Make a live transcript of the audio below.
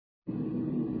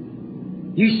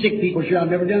You sick people here, I've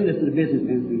never done this at a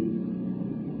businessman's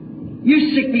meeting.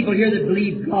 You sick people here that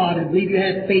believe God and believe you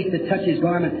have faith to touch His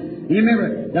garment. And you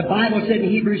remember, the Bible said in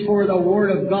Hebrews 4, the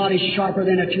Word of God is sharper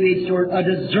than a two-edged sword, a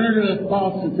discerner of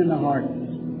thoughts that's in the heart.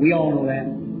 We all know that.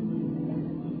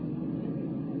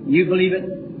 You believe it?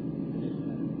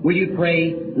 Will you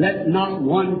pray? Let not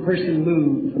one person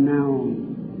move from now on.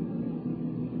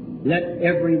 Let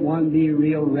everyone be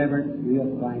real reverent, real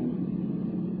quiet.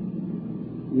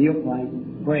 Real quiet.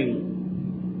 Pray.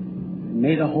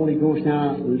 May the Holy Ghost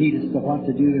now lead us to what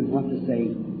to do and what to say.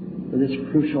 For this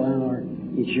crucial hour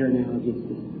is here now against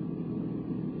us.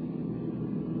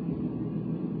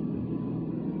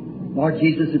 Lord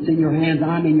Jesus, it's in your hands.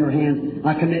 I'm in your hands.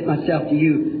 I commit myself to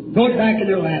you. Throw it back in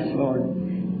their laps, Lord.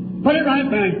 Put it right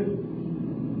back.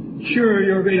 Sure,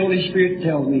 your great Holy Spirit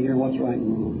tells me here what's right and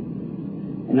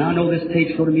wrong. And I know this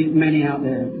tape's going to meet many out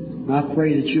there. And I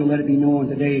pray that you'll let it be known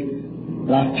today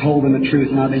that I've told them the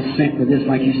truth and I've been sent for this,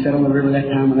 like you said on the river that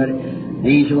time when that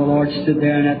angel of the Lord stood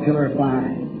there in that pillar of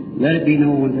fire. Let it be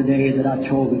known today that I've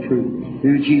told the truth.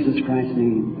 Through Jesus Christ's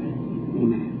name.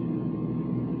 Amen.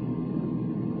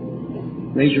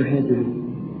 Raise your head now.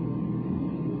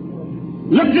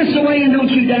 Look this way and don't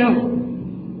you doubt.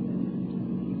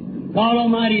 God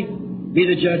Almighty be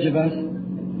the judge of us.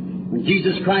 When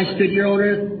Jesus Christ stood here on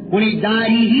earth, when He died,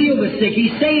 He healed the sick. He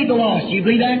saved the lost. You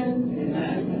believe that?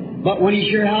 Amen. But when He's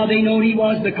sure how they know He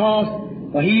was because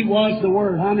He was the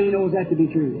Word. How many knows that to be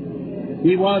true? Amen.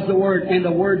 He was the Word, and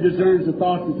the Word discerns the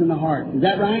thoughts that's in the heart. Is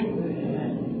that right?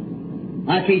 Amen.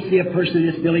 I can't see a person in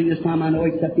this building this time I know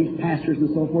except these pastors and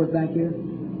so forth back here.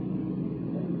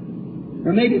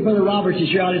 Or maybe Brother Roberts is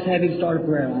here. I'll just have him start a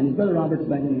prayer line. Is Brother Roberts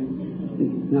back in here?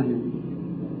 Not here.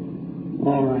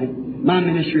 All right. My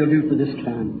ministry will do for this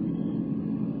time.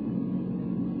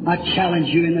 I challenge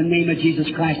you in the name of Jesus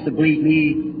Christ to believe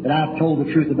me that I've told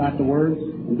the truth about the Word.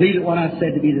 And believe that what I've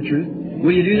said to be the truth.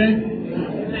 Will you do that?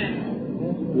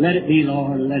 Amen. Let it be,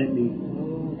 Lord. Let it be.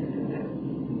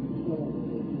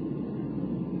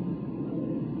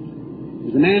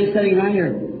 There's a man sitting right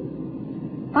here.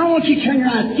 I want you to turn your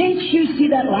eyes. Can't you see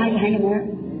that light hanging there?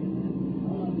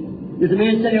 There's a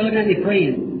man sitting there looking at me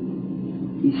praying.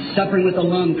 He's suffering with a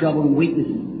lung trouble and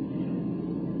weakness.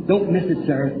 Don't miss it,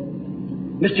 sir.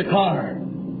 Mr. Carr,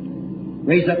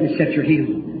 raise up and accept your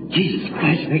healing. Jesus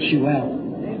Christ makes you well.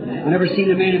 I've never seen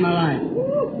a man in my life.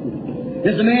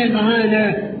 There's a man behind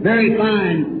there, very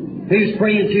fine, who's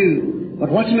praying too. But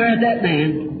what's the matter with that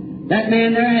man? That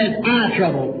man there has eye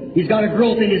trouble. He's got a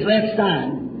growth in his left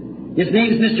side. His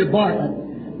name's Mr. Bartlett.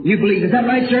 You believe. Is that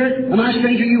right, sir? Am I a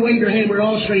stranger? You wave your hand. We're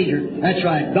all strangers. That's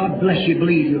right. God bless you.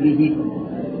 Believe you'll be healed.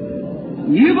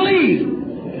 You believe.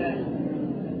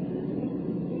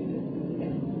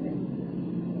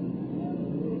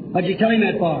 What'd you tell him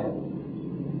that for?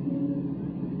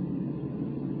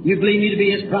 You believe me to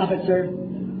be His prophet, sir?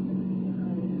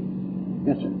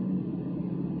 Yes, sir.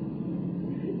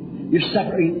 You're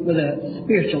suffering with a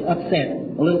spiritual upset.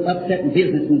 A little upset in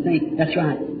business and saying, that's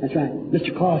right, that's right.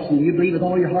 Mr. Carlson, you believe with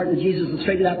all your heart that Jesus will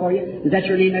straighten it out for you? Is that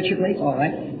your name, that's your place? All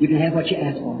right. You can have what you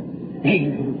ask for.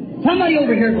 Amen. Somebody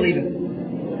over here believe it.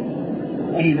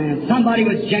 Amen. Somebody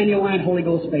with genuine Holy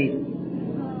Ghost faith.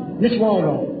 Miss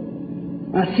Waldo,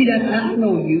 I see that. I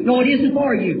know you. No, it isn't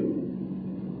for you.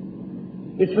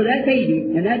 It's for that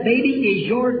baby, and that baby is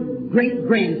your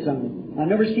great-grandson. I've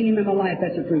never seen him in my life,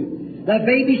 that's the truth. The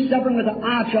baby's suffering with an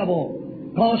eye trouble.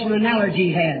 Caused from an allergy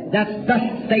he had. That's thus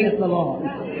saith the Lord.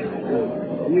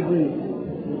 You believe.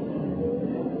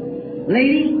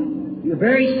 Lady, you're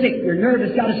very sick. You're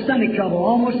nervous, got a stomach trouble,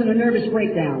 almost in a nervous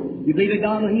breakdown. You believe that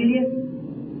God will heal you?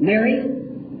 Mary,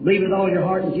 believe with all your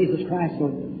heart that Jesus Christ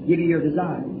will give you your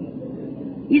desire.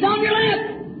 He's on your lap.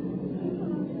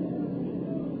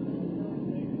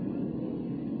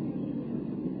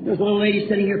 There's a little lady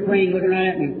sitting here praying, looking right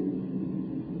at me.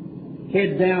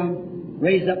 Head down.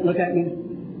 Raised up, look at me.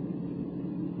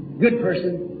 Good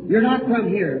person. You're not from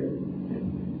here.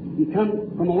 You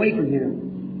come from away from here.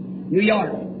 New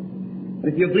York.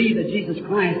 But if you believe that Jesus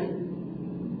Christ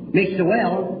makes you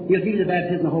well, He'll give you the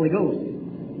baptism of the Holy Ghost.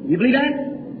 You believe that?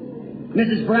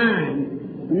 Mrs.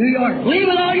 Bryan from New York. Believe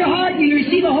with all your heart you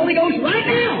receive the Holy Ghost right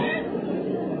now.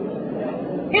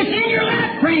 It's in your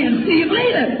lap, friends. Do you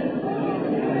believe it?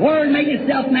 The Word make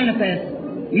itself manifest.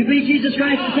 You believe Jesus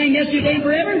Christ is the same yesterday and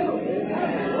forever?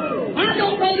 I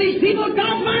don't know these people.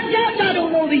 God's my judge. I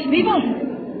don't know these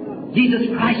people. Jesus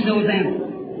Christ knows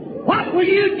them. What will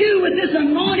you do with this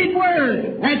anointed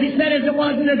Word? As He said, as it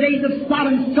was in the days of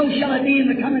Sodom, so shall it be in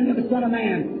the coming of the Son of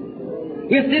Man.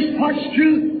 If this part's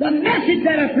true, the message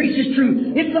that I preach is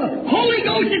true. If the Holy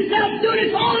Ghost itself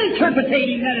doing its all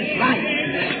interpreting, that is right.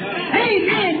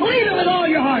 Amen. Believe it with all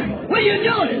your heart. Will you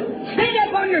do it? Stand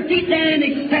up on your feet then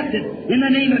and accept it in the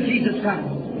name of Jesus Christ.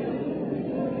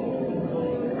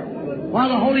 While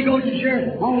the Holy Ghost is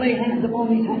here, I'll lay hands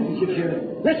upon these handkerchiefs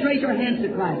here. Let's raise our hands to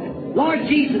Christ. Lord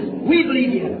Jesus, we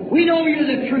believe you. We know you're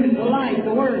the truth, the light,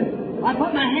 the Word. I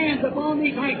put my hands upon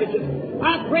these handkerchiefs.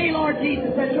 I pray, Lord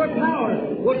Jesus, that your power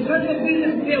will circle through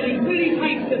this building, through these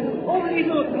handkerchiefs, over these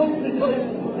little coats and coats.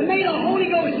 And may the Holy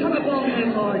Ghost come upon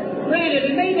them, Lord. Grant it,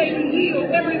 and may they be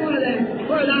healed, every one of them,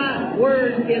 for thy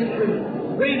word is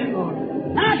true. Grant it, Lord.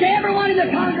 Now to everyone in the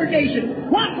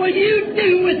congregation, what will you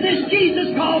do with this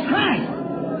Jesus called Christ?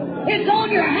 It's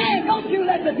on your hand. Don't you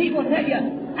let the people tell you.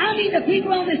 I mean the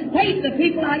people on this tape, the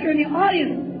people out here in the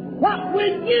audience. What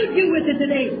will you do with it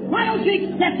today? Why don't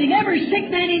you accept Him? Every sick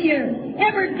man in here,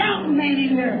 every doubting man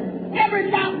in here, every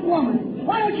doubting woman.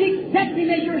 Why don't you accept Him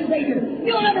as your Savior?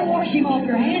 You'll never wash Him off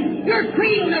your hand. Your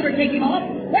creed will never take Him off.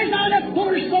 There's not enough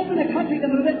Fuller's soap in the country to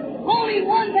move it. Only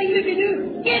one thing you can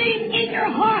do, get Him in your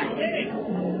heart.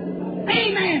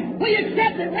 Amen. Will you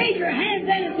accept it? Raise your hands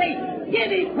then and say, give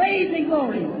Him praise and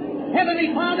glory. Heavenly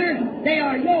Father, they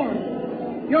are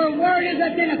yours. Your word is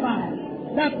identified.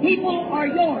 The people are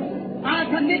yours. I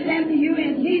commit them to you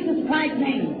in Jesus Christ's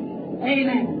name.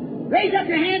 Amen. Raise up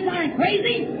your hands and praise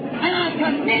Him, and I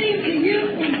commit Him to you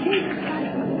in Jesus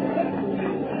Christ's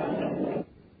name.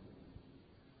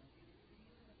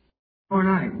 All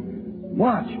right.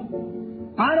 Watch.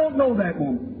 I don't know that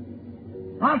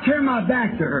woman. I'll turn my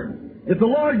back to her. If the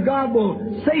Lord God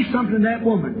will say something to that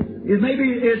woman,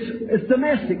 maybe it's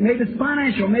domestic, maybe it's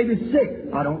financial, maybe it's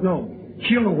sick, I don't know.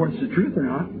 She'll know whether it's the truth or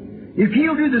not. If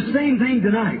He'll do the same thing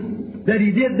tonight that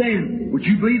He did then, would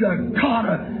you believe the God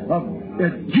of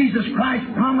Jesus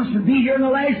Christ promised to be here in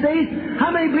the last days? How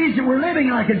many believes that we're living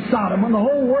like in Sodom when the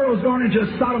whole world's gone into a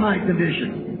sodomite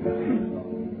condition?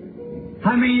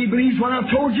 How many believes what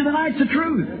I've told you tonight's the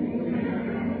truth?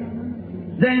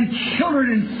 Then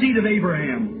children and seed of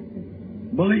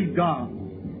Abraham believe God.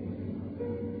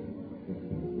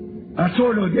 I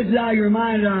sort of get it out of your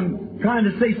mind. I'm trying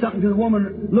to say something to the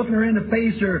woman, looking her in the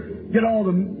face, or get all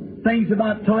the things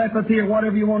about telepathy or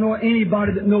whatever you want to know.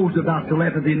 Anybody that knows about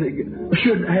telepathy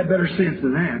should have better sense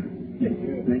than that.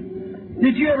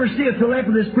 Did you ever see a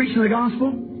telepathist preaching the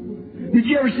gospel? Did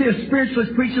you ever see a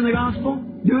spiritualist preaching the gospel?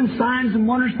 Doing signs and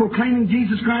wonders, proclaiming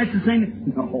Jesus Christ and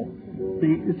saying, no.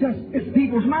 See, it's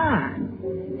people's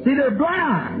mind. See, they're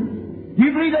blind. Do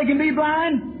you believe they can be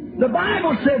blind? The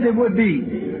Bible said they would be.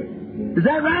 Is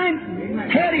that right?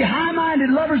 Heady, high-minded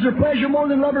lovers of pleasure more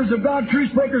than lovers of God,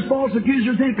 truce breakers, false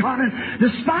accusers, incontinent,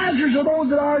 despisers of those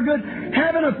that are good,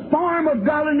 having a form of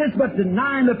godliness but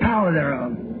denying the power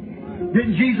thereof.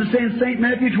 Didn't Jesus say in St.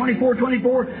 Matthew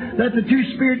 24:24 that the two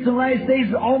spirits in the last days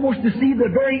would almost deceive the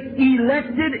very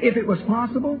elected if it was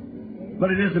possible?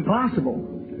 But it isn't possible.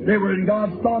 They were in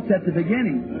God's thoughts at the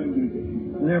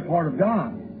beginning. They're part of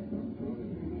God.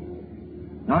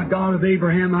 Not God of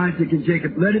Abraham, Isaac, and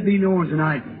Jacob. Let it be known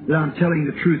tonight that I'm telling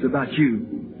the truth about you.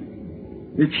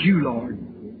 It's you, Lord.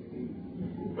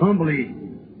 Humbly,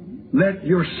 let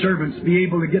your servants be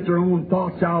able to get their own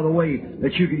thoughts out of the way,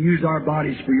 that you can use our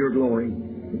bodies for your glory.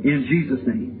 In Jesus'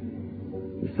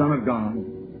 name, the Son of God.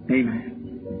 Amen.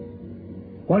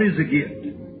 What is a gift?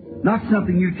 Not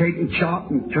something you take and chop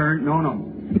and turn. No, no.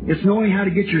 It's knowing how to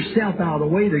get yourself out of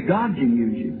the way that God can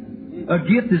use you. A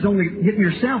gift is only getting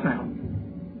yourself out.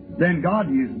 Then God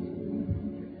uses it.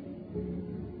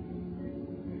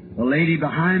 The lady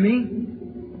behind me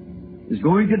is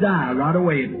going to die right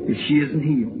away if she isn't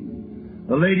healed.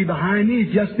 The lady behind me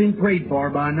has just been prayed for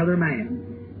by another man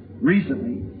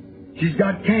recently. She's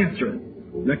got cancer.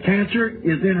 The cancer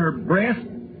is in her breast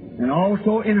and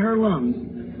also in her lungs.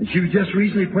 And she was just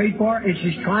recently prayed for, and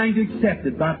she's trying to accept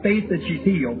it by faith that she's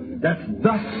healed. That's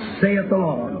thus saith the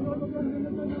Lord.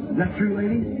 Is that true,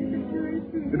 lady?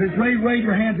 If it's right, wave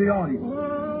your hands to the audience.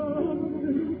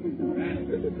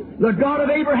 The God of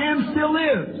Abraham still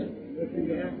lives.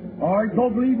 All right, go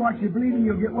believe what you believe and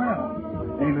you'll get well.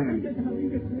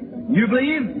 Amen. You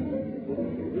believe?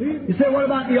 You say, what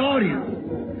about the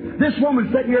audience? This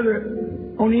woman sitting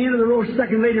here on the end of the row,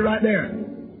 second lady right there.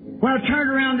 When I turned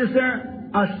around this there,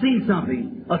 I seen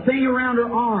something. A thing around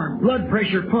her arm, blood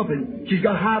pressure pumping. She's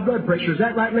got high blood pressure. Is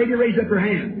that right, lady? Raise up her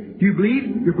hand. Do you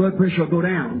believe? Your blood pressure will go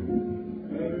down.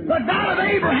 The God of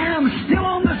Abraham is still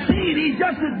on the scene. He's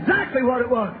just exactly what it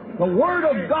was. The Word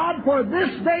of God for this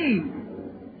day.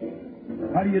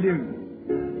 How do you do?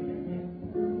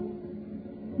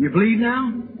 You believe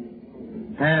now?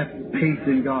 Have faith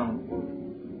in God.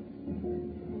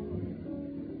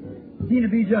 You seem to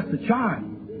be just a child.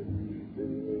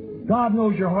 God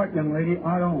knows your heart, young lady.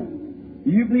 I don't.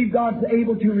 Do you believe God's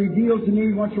able to reveal to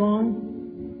me what's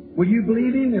wrong? Will you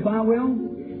believe Him if I will?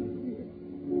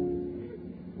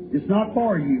 It's not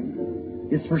for you.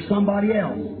 It's for somebody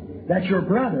else. That's your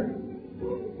brother.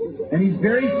 And he's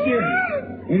very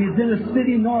serious. And he's in a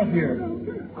city north here,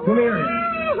 delirious.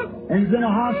 And he's in a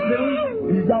hospital,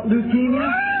 and he's got leukemia,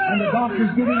 and the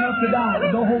doctor's giving up to die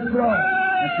with no hope for all.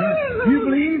 That's right. You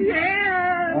believe?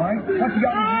 Yeah. All right. What you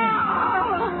got in your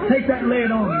hand? Take that and lay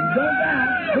it on you. Don't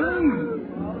die. Believe.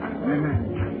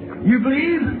 Amen. You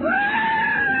believe?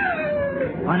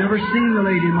 I never seen the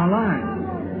lady in my life.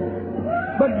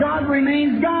 But God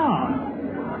remains God.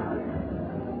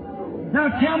 Now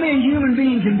tell me a human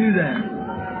being can do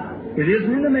that. It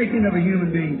isn't in the making of a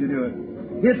human being to do it.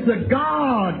 It's the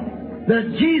God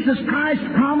that Jesus Christ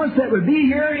promised that would be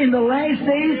here in the last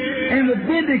days and would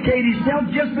vindicate Himself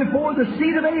just before the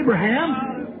seed of Abraham,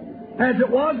 as it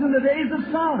was in the days of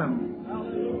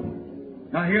Sodom.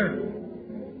 Now here,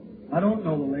 I don't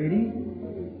know the lady.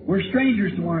 We're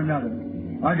strangers to one another.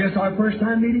 I guess our first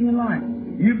time meeting in life.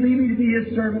 You believe me to be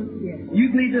His servant? Yes.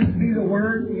 You believe this to be the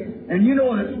Word? Yes. And you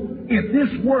know that if this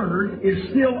Word is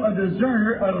still a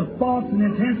discerner of the thoughts and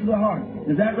intents of the heart.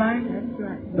 Is that right? That's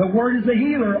right. The Word is a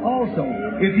healer also,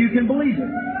 if you can believe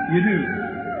it. You do.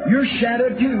 You're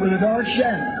shadowed too with a dark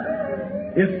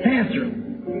shadow. It's cancer.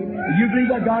 You believe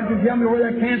that God can tell me where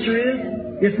that cancer is?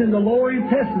 It's in the lower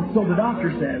intestines, so the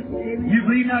doctor says. You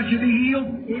believe now you'll be healed?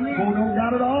 Amen. Oh, don't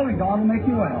doubt at all, and God will make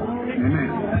you well.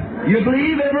 Amen. You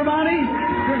believe, everybody?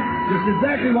 That's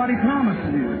exactly what He promised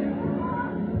to do.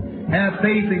 Have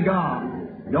faith in God.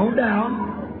 Don't doubt.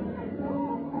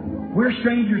 We're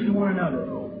strangers to one another.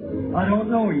 I don't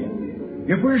know you.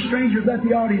 If we're strangers, let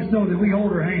the audience know that we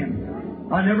hold her hand.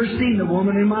 I've never seen the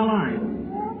woman in my life.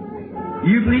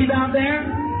 You believe out there?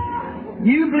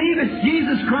 You believe it's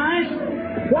Jesus Christ?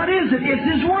 What is it? It's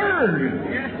His Word.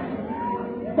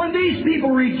 When these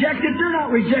people reject it, they're not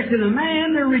rejecting a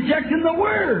man, they're rejecting the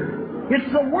Word.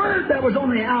 It's the Word that was on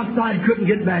the outside, couldn't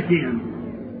get back in.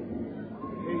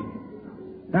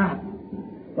 Now,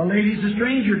 the lady's a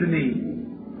stranger to me.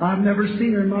 I've never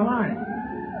seen her in my life.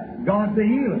 God's a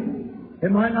healer.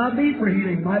 It might not be for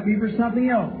healing, it might be for something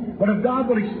else. But if God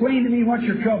will explain to me what's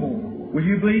your trouble, will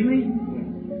you believe me?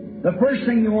 The first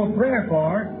thing you want prayer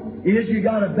for is you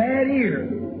got a bad ear.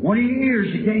 One of your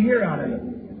ears you can't hear out of it.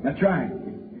 That's right.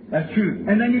 That's true.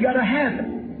 And then you got a habit.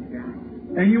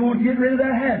 And you want to get rid of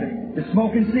that habit. It's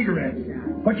smoking cigarettes.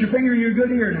 Put your finger in your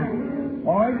good ear now.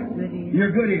 All right?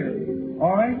 Your good ear.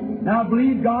 All right? Now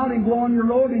believe God and go on your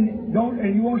road and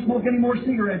you won't smoke any more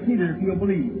cigarettes either if you'll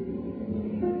believe.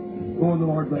 Go and the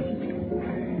Lord bless you.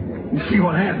 You see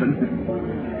what happened.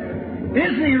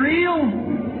 Isn't He real?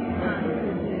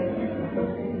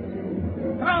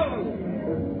 Oh!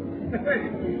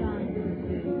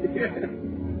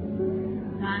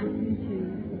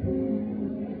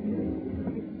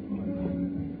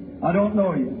 I don't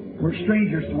know you. We're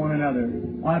strangers to one another.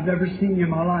 I've never seen you in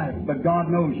my life, but God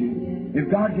knows you. If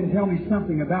God can tell me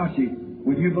something about you,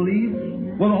 will you believe?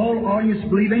 Will the whole audience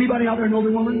believe? Anybody out there know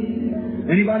the woman?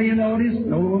 Anybody in the audience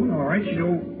know the woman? All right, you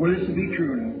know where this will be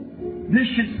true now. This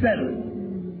should settle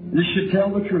it. This should tell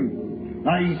the truth.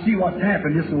 Now you can see what's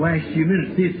happened just in the last few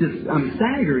minutes. See, it's just, I'm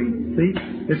staggering. See?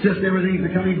 It's just everything's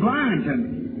becoming blind to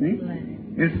me. See?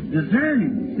 It's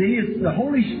discerning. See? It's the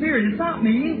Holy Spirit. It's not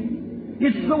me.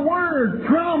 It's the Word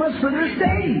promised for this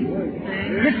day.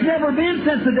 It's never been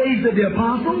since the days of the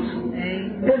apostles.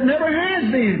 It never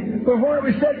has been. Before it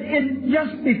was said,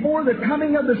 just before the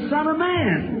coming of the Son of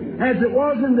Man, as it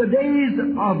was in the days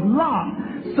of Lot,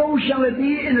 so shall it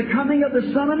be in the coming of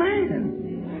the Son of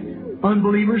Man.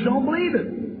 Unbelievers don't believe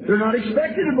it. They're not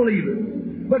expected to believe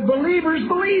it. But believers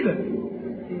believe it.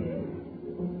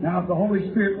 Now, if the Holy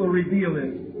Spirit will reveal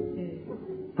this,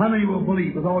 how many will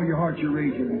believe with all your heart you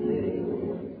raise your hand?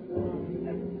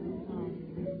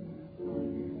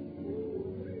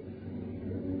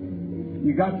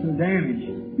 You got some damage.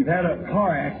 You've had a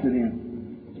car accident.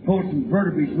 It's pulled some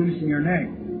vertebrae loose in your neck.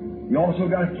 You also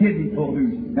got a kidney pulled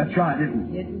loose. That's right, isn't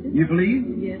it? Yes. You believe?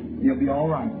 Yes. You'll be all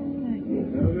right.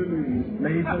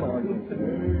 Praise the Lord.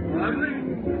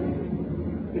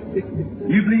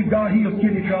 You believe God heals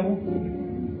kidney trouble?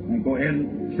 Then go ahead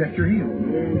and accept your healing.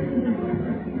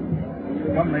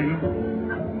 Come, lady.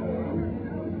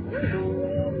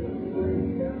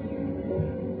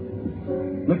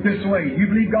 Look this way. You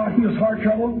believe God heals heart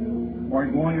trouble? Or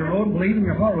you go on your road and believe in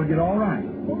your heart will get all right.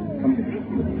 Come here.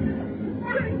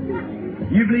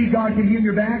 You believe God can heal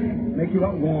your back? Make you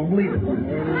up and go on and believe it.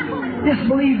 Just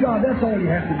believe God. That's all you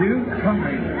have to do. Come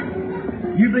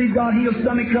here. You believe God heals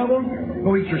stomach trouble?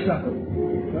 Go eat your supper.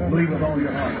 Believe with all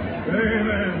your heart.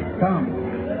 Amen. Come.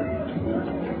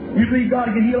 You believe God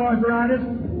can heal arthritis?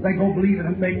 Then go believe it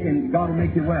and God will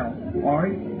make you well. All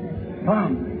right?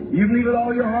 Come. You believe with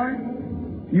all your heart?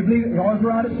 You believe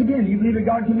arthritis again? You believe that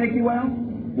God can make you well?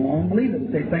 Go on, believe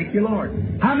it. Say, thank you, Lord.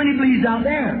 How many believes out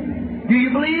there? Do you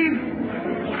believe?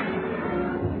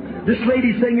 This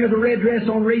lady sitting here with a red dress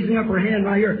on, raising up her hand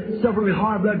right here, suffering with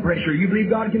high blood pressure. You believe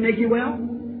God can make you well?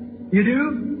 You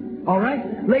do? All right.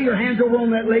 Lay your hands over on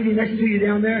that lady next to you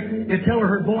down there and tell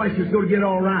her voice is going to get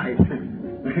all right.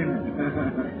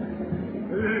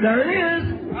 There it is.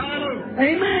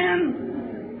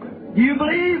 Amen. Do you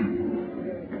believe?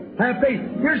 Have faith.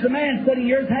 Here's the man sitting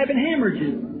here having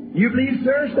hemorrhages. You believe,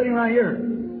 sir? Sitting right here.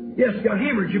 Yes, got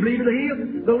hemorrhage. You believe it'll heal?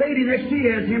 The lady next to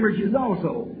you has hemorrhages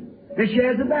also. And she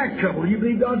has a back trouble. You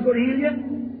believe God's going to heal you?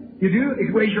 You do?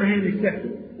 Raise your hand and accept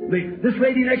it. This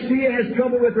lady next to you has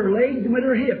trouble with her legs and with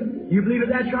her hip. You believe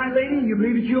that that's right, lady? You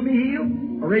believe that she'll be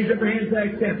healed? Or raise up your hands and say,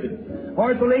 accept it.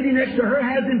 Or if the lady next to her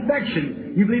has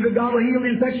infection, you believe that God will heal the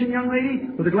infection, young lady?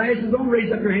 With the glasses on,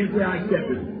 raise up your hands and say, I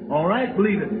accept it. All right,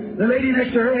 believe it. The lady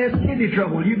next to her has kidney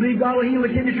trouble. You believe God will heal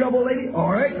the kidney trouble, lady? All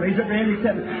right, raise up your hand and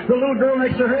accept it. The little girl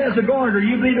next to her has a goiter.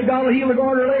 You believe that God will heal the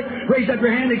goiter, lady? Raise up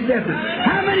your hand and accept it.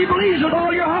 How many believes with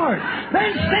all your heart?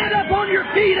 Then stand up on your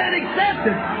feet and accept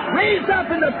it. Raise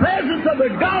up in the presence of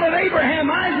the God of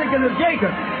Abraham, Isaac, and of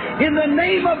Jacob. In the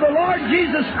name of the Lord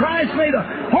Jesus Christ, may the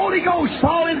Holy Ghost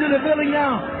fall into the building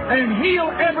now and heal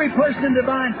every person in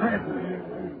divine presence.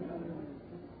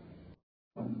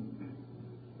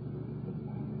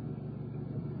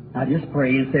 Now just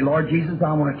pray and say, Lord Jesus,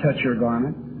 I want to touch your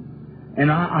garment.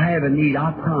 And I have a need.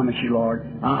 I promise you, Lord,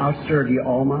 I'll serve you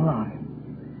all my life.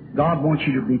 God wants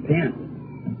you to repent.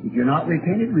 If you're not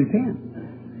repented, repent.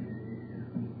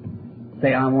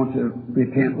 Say, I want to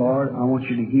repent, Lord. I want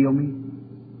you to heal me.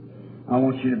 I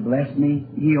want you to bless me.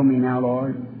 Heal me now,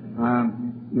 Lord.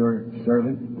 I'm your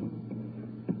servant.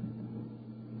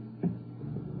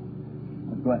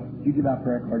 Did you give out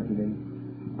prayer cards today?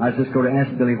 I was just going to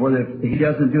ask Billy whether if he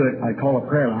doesn't do it, I call a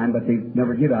prayer line, but they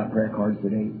never give out prayer cards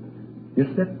today.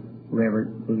 Just sit,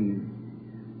 Reverend, believe.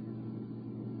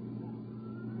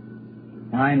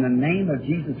 Now, in the name of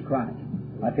Jesus Christ,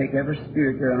 I take every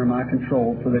spirit here under my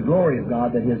control for the glory of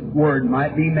God, that His Word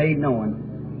might be made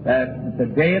known, that at the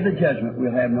day of the judgment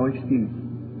we'll have no excuse.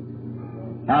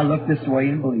 Now look this way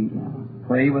and believe now.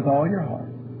 Pray with all your heart.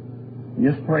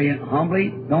 Just pray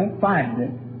humbly. Don't fight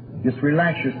it. Just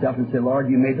relax yourself and say, Lord,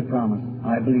 you made the promise.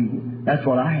 I believe you. That's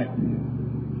what I have to do.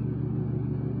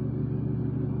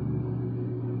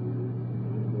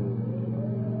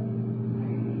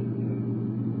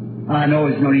 I know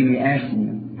it's no need me asking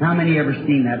you. How many ever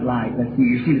seen that light? Let's see.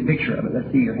 You've seen the picture of it.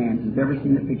 Let's see your hands. Who's ever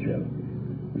seen the picture of it?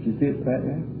 Would you see it right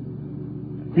there?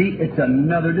 See, it's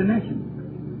another dimension.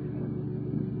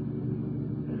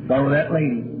 Start with that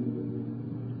lady.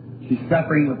 She's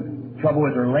suffering with trouble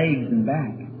with her legs and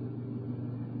back.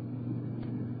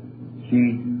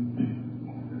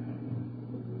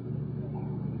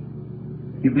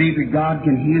 You believe that God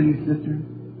can heal you, sister?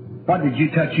 What did you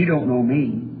touch? You don't know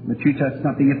me, but you touched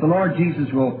something. If the Lord Jesus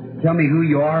will tell me who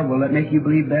you are, will that make you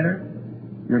believe better?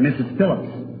 You're Mrs.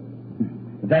 Phillips.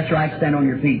 If that's right, stand on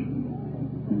your feet.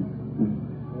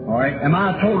 All right. Am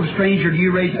I a total stranger to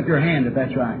you? Raise up your hand if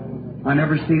that's right. I've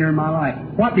never seen her in my life.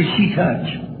 What did she touch?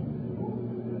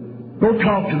 Go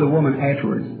talk to the woman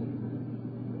afterwards.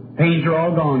 Pains are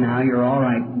all gone now. You're all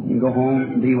right. You can go home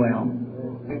and be well.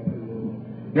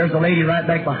 There's a lady right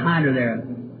back behind her there.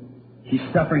 She's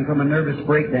suffering from a nervous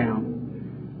breakdown.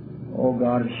 Oh,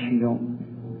 God, if she don't.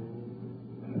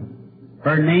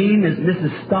 Her name is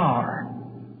Mrs. Starr.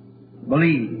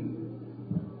 Believe.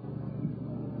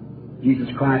 Jesus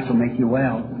Christ will make you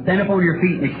well. Stand up on your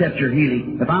feet and accept your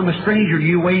healing. If I'm a stranger to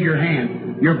you, wave your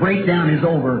hand. Your breakdown is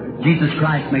over. Jesus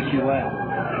Christ makes you well.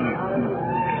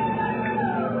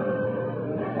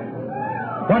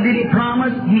 What did He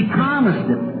promise? He promised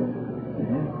it.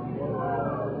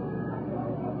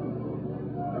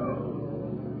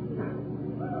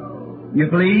 You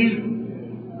believe?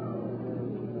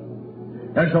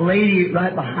 There's a lady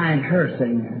right behind her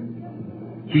sitting there.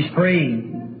 She's praying.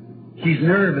 She's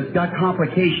nervous, got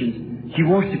complications. She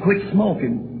wants to quit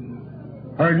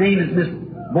smoking. Her name is Miss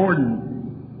Borden.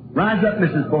 Rise up,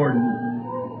 Mrs. Borden.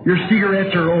 Your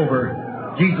cigarettes are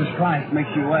over. Jesus Christ makes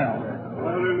you well.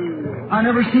 I've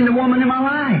never seen a woman in my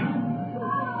life.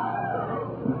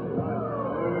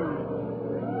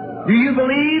 Do you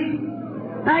believe?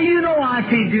 Now you know I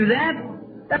can't do that.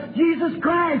 That's Jesus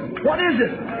Christ. What is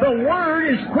it? The Word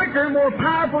is quicker, more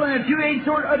powerful than a two-edged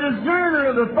sword, a discerner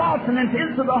of the thoughts and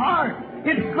intents of the heart.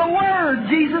 It's the Word,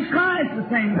 Jesus Christ, the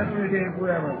same yesterday and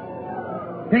forever.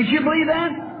 Can't you believe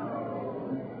that?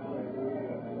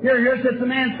 Here sits a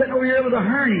man sitting over here with a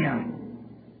hernia.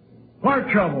 Heart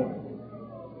trouble.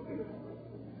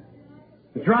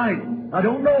 That's right. I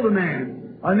don't know the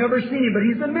man. I've never seen him, but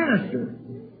he's a minister.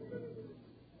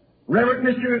 Reverend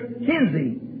Mr.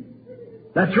 Kinsey.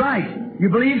 That's right. You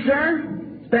believe, sir?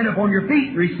 Stand up on your feet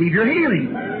and receive your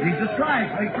healing. Jesus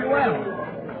Christ makes you well.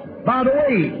 By the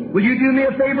way, will you do me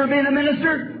a favor being a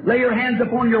minister? Lay your hands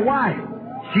upon your wife.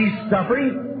 She's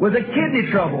suffering with a kidney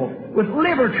trouble, with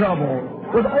liver trouble,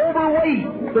 with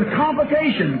overweight, with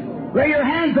complications. Lay your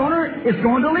hands on her. It's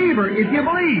going to leave her if you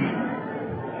believe.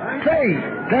 Say,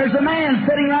 there's a man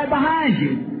sitting right behind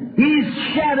you.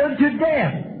 He's shattered to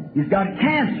death. He's got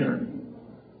cancer.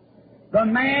 The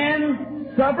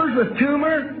man suffers with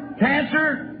tumor,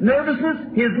 cancer,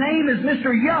 nervousness. His name is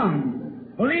Mr.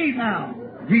 Young. Believe now.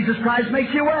 Jesus Christ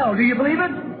makes you well. Do you believe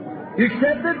it? You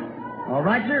accept it? All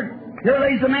right, sir. Here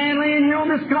lays a man laying here on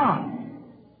this cot.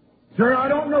 Sir, I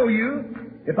don't know you.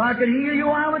 If I could heal you,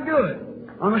 I would do it.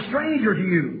 I'm a stranger to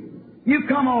you. You've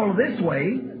come all this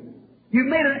way. You've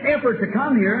made an effort to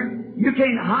come here. You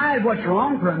can't hide what's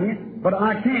wrong from you, but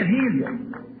I can't heal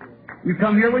you. You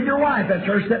come here with your wife. That's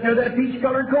her sitting there with that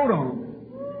peach-colored coat on.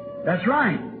 That's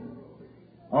right.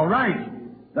 All right.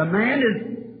 The man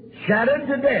is shattered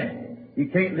to death. He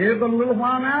can't live but a little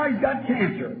while now. He's got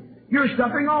cancer. You're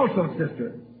suffering also,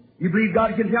 sister. You believe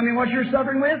God can tell me what you're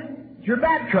suffering with? It's your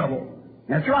back trouble.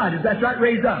 That's right. Is that right?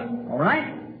 Raise up. All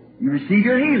right? You receive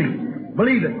your healing.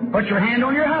 Believe it. Put your hand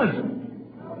on your husband.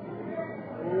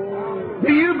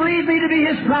 Do you believe me to be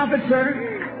His prophet,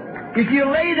 sir? If you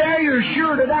lay there, you're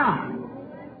sure to die.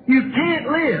 You can't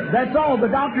live. That's all. The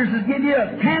doctors has given you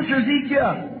up. Cancers eat you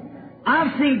up.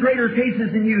 I've seen greater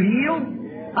cases than you healed.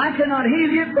 I cannot heal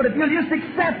you, but if you'll just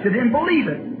accept it and believe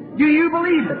it. Do you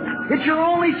believe it? It's your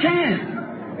only chance.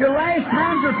 Your last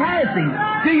times are passing.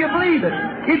 Do you believe it?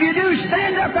 If you do,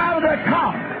 stand up out of that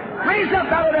cot. Raise up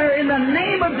out of there in the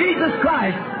name of Jesus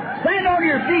Christ. Stand on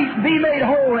your feet and be made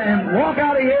whole and walk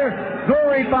out of here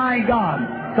glorifying God.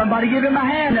 Somebody give him a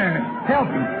hand there. Help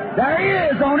him. There he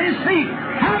is on his feet.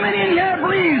 How many in here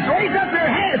believes? Raise up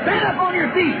your hands. Stand up on your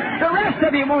feet. The rest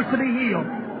of you wants to be healed.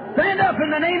 Stand up in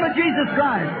the name of Jesus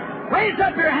Christ. Raise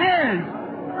up your hands.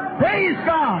 Praise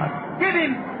God. Give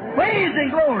Him praise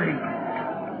and glory.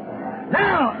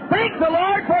 Now, thank the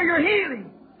Lord for your healing.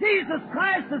 Jesus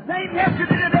Christ, the same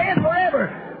yesterday, today, and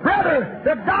forever. Brother,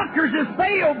 the doctors have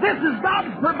failed. This is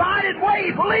God's provided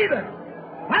way. Believe it.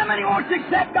 How many want to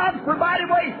accept God's provided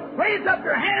way? Raise up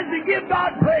your hands and give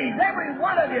God praise, every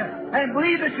one of you, and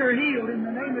believe that you're healed in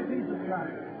the name of Jesus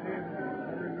Christ.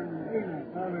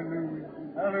 Hallelujah.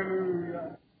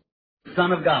 Hallelujah.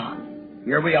 Son of God,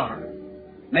 here we are.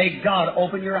 May God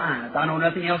open your eyes. I know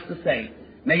nothing else to say.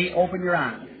 May He open your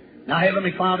eyes. Now,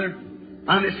 Heavenly Father,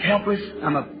 I'm as helpless.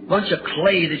 I'm a bunch of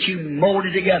clay that you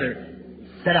molded together,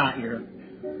 set out here.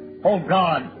 Oh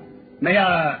God, may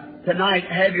I tonight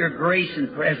have your grace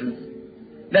and presence,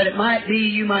 that it might be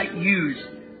you might use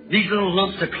these little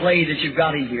lumps of clay that you've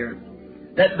got in here,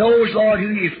 that those, Lord, who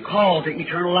you've called to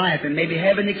eternal life and maybe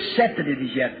haven't accepted it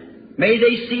as yet, may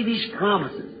they see these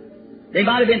promises. They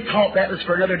might have been taught that was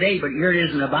for another day, but here it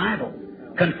is in the Bible.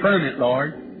 Confirm it,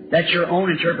 Lord. That's your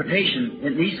own interpretation.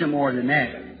 It needs no more than that.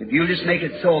 If you just make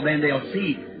it so, then they'll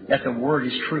see that the Word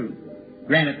is true.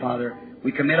 Grant it, Father.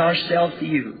 We commit ourselves to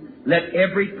you. Let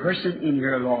every person in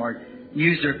here, Lord,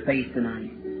 use their faith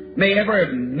tonight. May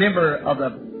every member of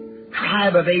the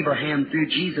tribe of Abraham through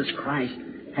Jesus Christ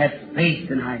have faith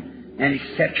tonight and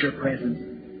accept your presence.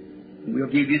 We'll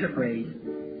give you the praise.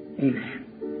 Amen.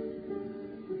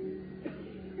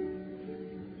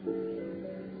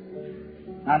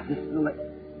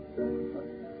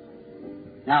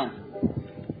 Now,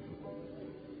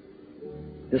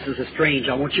 this is a strange.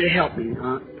 I want you to help me.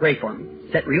 Pray for me.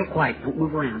 Sit real quiet. Don't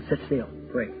move around. Sit still.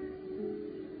 Pray.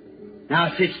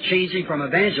 Now, it's changing from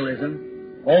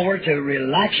evangelism over to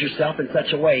relax yourself in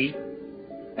such a way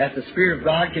that the Spirit of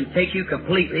God can take you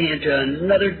completely into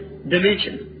another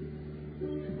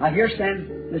dimension. Now, here stands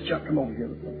Miss Chuck. Come over here.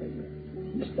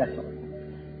 That's all.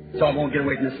 So I won't get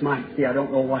away from this mic. See, I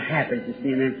don't know what happens. You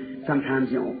see, and then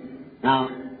sometimes, you know. Now,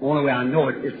 the only way I know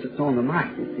it is it's on the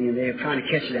mic, you see, and they're trying to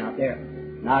catch it out there.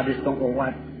 Now, I just don't know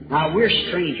what. Now, we're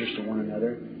strangers to one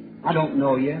another. I don't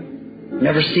know you.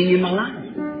 Never seen you in my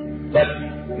life. But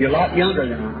you're a lot younger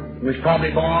than I. We're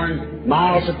probably born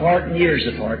miles apart and years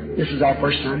apart. This is our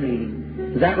first time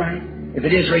meeting. Is that right? If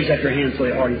it is, raise up your hands so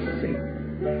the audience can see.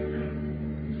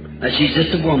 Now, she's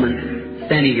just a woman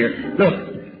standing here.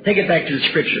 Look, take it back to the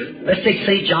Scripture. Let's take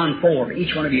St. John 4.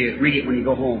 Each one of you read it when you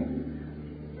go home.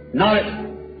 Not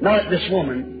that this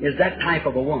woman is that type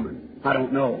of a woman. I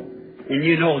don't know. And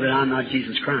you know that I'm not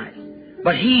Jesus Christ.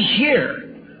 But He's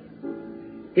here.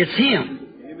 It's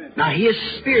Him. Now His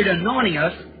Spirit anointing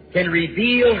us can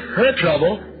reveal her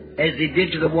trouble as He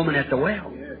did to the woman at the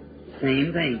well.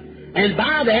 Same thing. And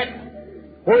by that,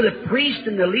 where the priests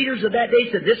and the leaders of that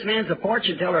day said, this man's a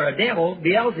fortune teller, a devil,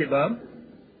 Beelzebub,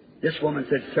 this woman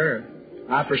said, Sir,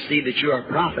 I perceive that you are a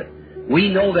prophet. We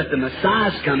know that the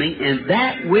Messiah's coming, and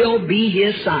that will be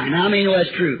His sign. How many know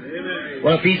that's true? Amen.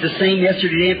 Well, if He's the same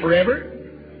yesterday and forever,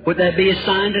 would that be His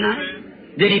sign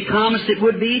tonight? Did He promise it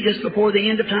would be just before the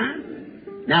end of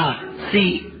time? Now,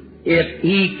 see if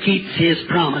He keeps His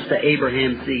promise to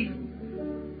Abraham's seed.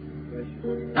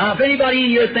 Now, if anybody in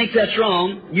here thinks that's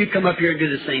wrong, you come up here and do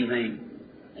the same thing.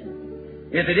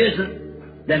 If it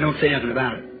isn't, then don't say nothing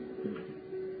about it.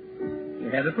 You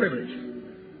have the privilege.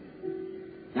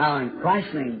 Now, in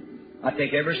Christ's name, I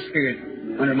take every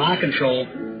spirit under my control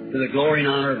to the glory and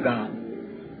honor of God.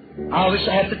 I wish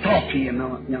I had to talk to you,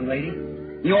 young lady.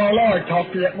 You know, our Lord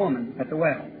talked to that woman at the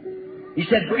well. He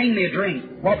said, bring me a drink.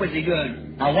 What was He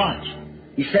doing? Now watch.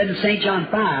 He said in St. John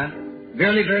 5,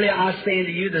 Verily, verily, I say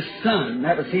unto you, the Son,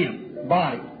 that was Him,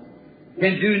 body,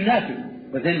 can do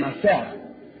nothing within myself.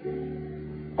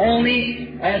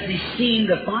 Only as He's seen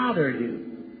the Father do.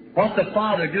 What the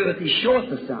Father doeth, He showeth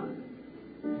the Son.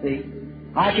 See?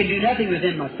 I can do nothing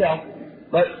within myself,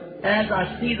 but as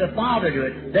I see the Father do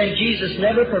it. Then Jesus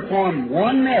never performed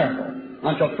one miracle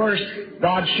until first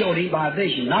God showed Him by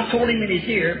vision. Not told Him in His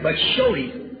ear, but showed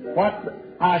Him what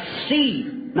I see,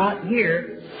 not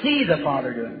hear, see the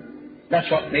Father doing. That's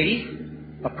what made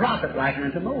Him a prophet like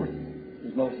unto Moses,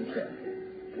 as Moses said.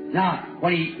 Now,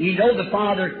 when he know the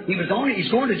Father, he's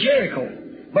going to Jericho,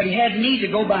 but he had need to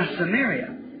go by Samaria,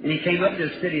 and he came up to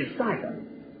the city of Sychar.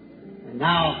 And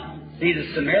now, see,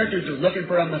 the Samaritans was looking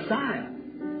for a Messiah.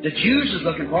 The Jews was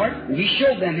looking for it, and He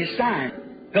showed them His sign.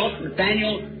 Philip,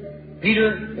 Nathaniel,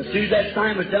 Peter, as soon as that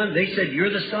sign was done, they said,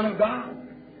 You're the Son of God.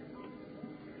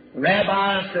 The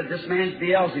rabbi said, This man's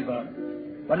Beelzebub.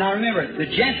 But now remember, the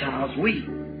Gentiles,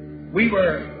 we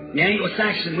were, the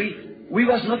Anglo-Saxon, we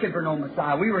wasn't looking for no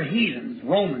Messiah. We were heathens,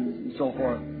 Romans, and so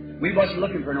forth. We wasn't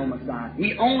looking for no Messiah.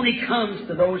 He only comes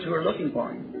to those who are looking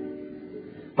for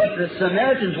Him. But the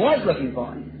Samaritans was looking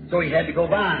for Him. So He had to go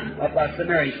by up by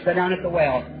Samaria. He sat down at the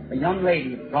well. A young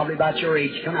lady, probably about your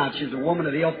age, come out. She's a woman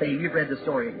of ill fame. You've read the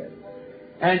story again.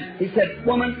 And he said,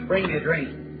 Woman, bring me a drink.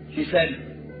 She said,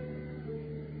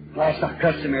 Well, it's not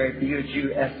customary for you,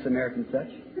 Jew, ask Samaritan such.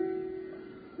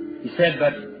 He said,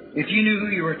 But if you knew who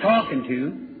you were talking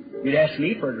to, you'd ask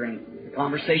me for a drink. The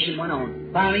conversation went on.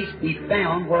 Finally, he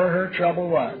found where her trouble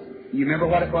was. You remember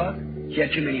what it was? She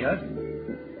had too many husbands.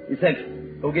 He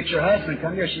said, Go get your husband,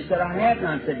 come here. She said, I have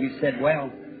none. Said, You said,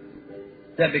 Well.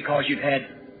 Said, Because you've had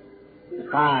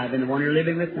 5, and the one you're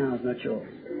living with now is not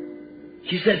yours.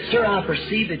 She said, Sir, I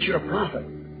perceive that you're a prophet.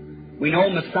 We know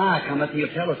Messiah cometh, He'll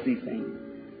tell us these things.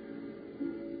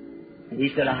 And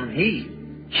he said, I'm He.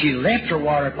 She left her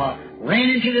water pot, ran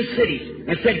into the city,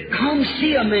 and said, Come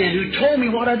see a man who told me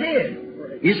what I did.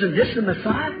 Isn't this the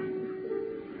Messiah?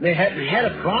 They hadn't had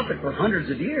a prophet for hundreds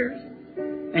of years.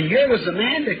 And here was a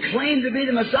man that claimed to be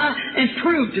the Messiah and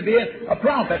proved to be a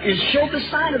prophet and showed the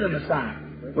sign of the Messiah.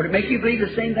 Would it make you believe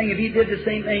the same thing if He did the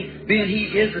same thing, being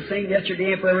He is the same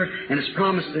yesterday and forever, and has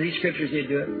promised to these Scriptures He'd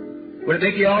do it? Would it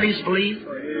make the audience believe?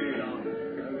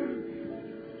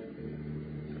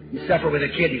 You suffer with a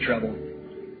kidney trouble.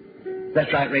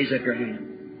 That's right, raise up your hand.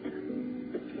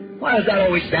 Why does that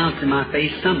always bounce in my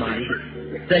face? Somebody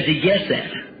says he guessed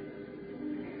that.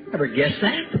 Ever guessed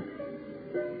that?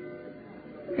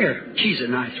 Here, she's a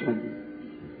nice woman.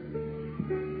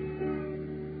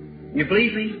 You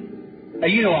believe me? Now,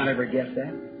 you know I never guessed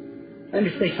that. Let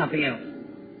me say something else.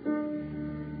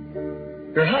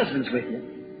 Your husband's with you.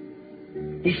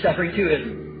 He's suffering too,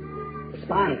 isn't he? A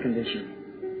spinal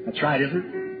condition. That's right, isn't it?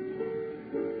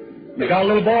 You got a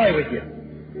little boy with you.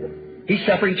 He's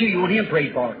suffering too. You want him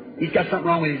prayed for. He's got something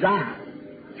wrong with his eye.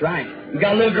 That's right. You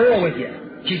got a little girl with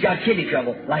you. She's got kidney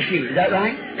trouble, like you. Is that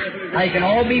right? Now, you can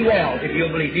all be well if you'll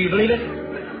believe. Do you believe it?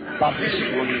 God bless you.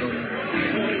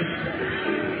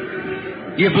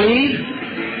 You believe?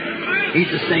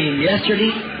 He's the same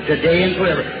yesterday, today, and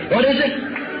forever. What is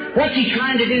it? What's He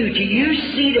trying to do? To you,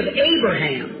 seed of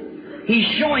Abraham. He's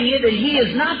showing you that He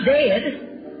is not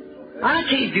dead. I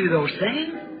can't do those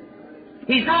things.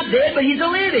 He's not dead, but He's a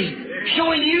living.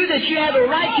 Showing you that you have a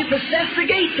right to possess the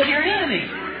gates of your enemy.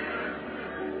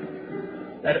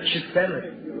 That should settle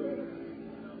it.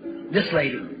 This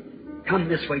lady, come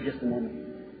this way just a moment.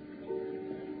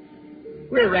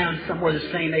 We're around somewhere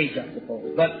the same age, I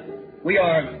suppose, but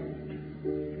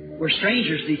we're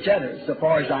strangers to each other, so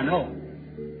far as I know.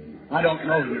 I don't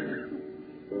know you.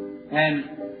 And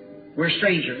We're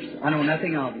strangers. I know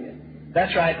nothing of you.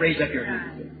 That's right. Raise up your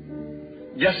hands.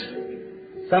 Just,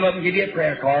 some of them give you a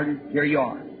prayer card, and here you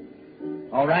are.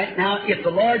 All right? Now, if the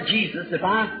Lord Jesus, if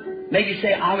I maybe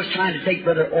say I was trying to take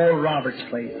Brother Oral Roberts'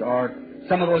 place, or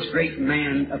some of those great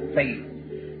men of faith,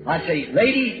 I'd say,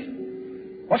 lady,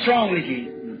 what's wrong with you?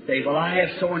 And say, well, I have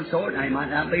so-and-so, and I might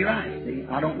not be right. See,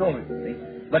 I don't know it. See?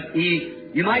 But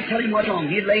you might tell him what's wrong.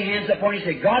 He'd lay hands upon you and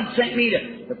say, God sent me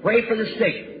to pray for the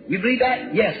sick. You believe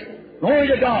that? Yes. Glory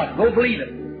to God. Go believe it.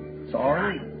 It's all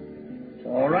right. It's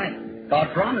all right.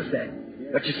 God promised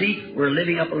that. But you see, we're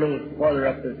living up a little farther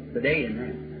up the day in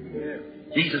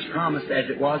that. Jesus promised as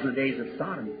it was in the days of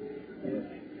Sodom.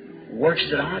 Works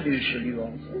that I do shall you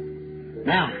also.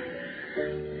 Now,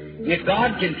 if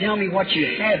God can tell me what you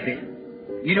have been,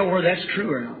 you know whether that's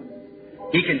true or not.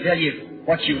 He can tell you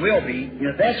what you will be. And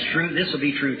if that's true, this will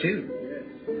be true too.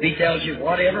 If He tells you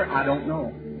whatever, I don't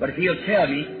know. But if He'll tell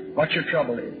me what your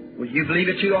trouble is, will you believe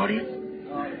it too, audience?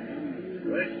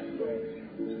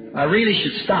 I really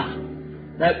should stop.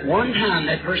 That one time,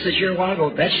 that person that's here a while ago,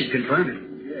 that should confirm it.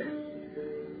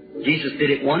 Jesus did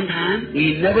it one time.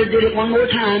 He never did it one more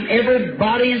time.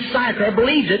 Everybody in sight there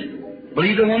believes it.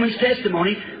 Believe the woman's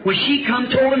testimony. When she come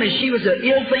told him and she was an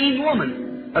ill-famed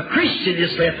woman, a Christian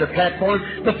just left the platform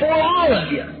before all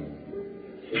of you.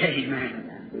 Amen.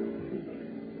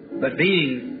 But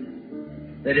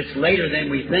being that it's later than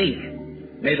we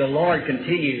think, may the Lord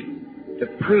continue to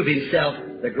prove Himself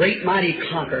the great mighty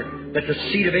conqueror, that the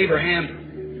seed of Abraham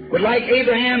would, like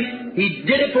Abraham, He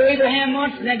did it for Abraham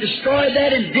once and then destroyed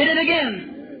that and did it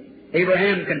again.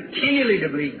 Abraham continually to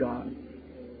believe God.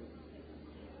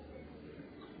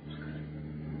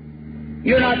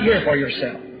 You're not here for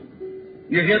yourself.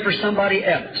 You're here for somebody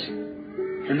else.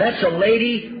 And that's a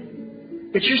lady,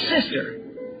 it's your sister.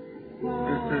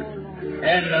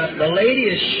 And the lady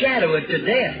is shadowed to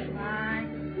death.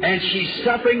 And she's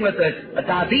suffering with a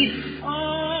diabetes.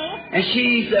 And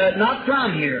she's not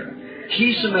from here.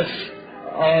 She's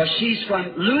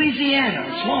from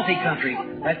Louisiana, swampy country.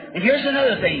 And here's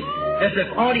another thing, that the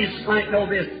audience might know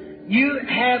this. You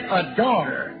have a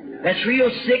daughter that's real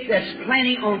sick, that's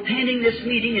planning on attending this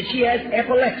meeting, and she has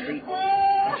epilepsy.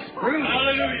 That's true.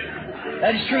 Hallelujah.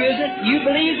 That is true, isn't it? You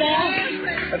believe that?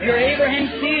 If you're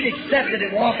Abraham's seed, accept it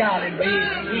and walk out and be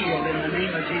healed in the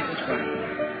name of Jesus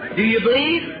Christ. Do you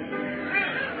believe?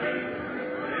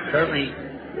 Certainly.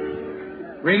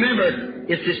 Remember,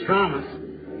 it's His promise.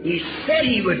 He said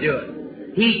He would do it.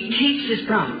 He keeps His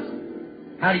promise.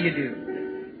 How do you do?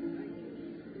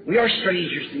 We are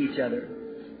strangers to each other.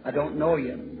 I don't know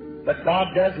you, but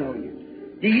God does know you.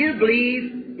 Do you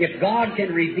believe if God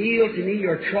can reveal to me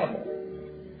your trouble,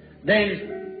 then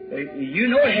you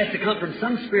know it has to come from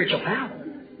some spiritual power.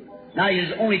 Now,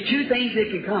 there's only two things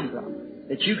it can come from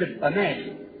that you could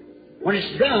imagine. When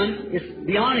it's done, it's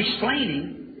beyond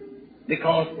explaining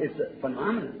because it's a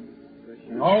phenomenon.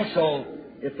 And also,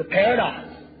 it's a paradox.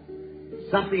 It's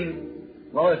something,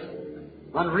 well, it's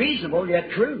unreasonable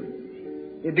yet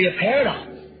true. It'd be a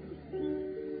paradox.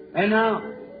 And now,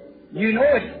 you know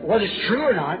it, whether it's true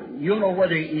or not. You'll know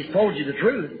whether He's told you the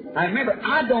truth. Now remember,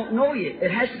 I don't know you.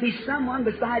 It has to be someone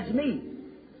besides me.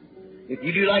 If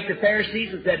you do like the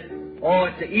Pharisees and said, oh,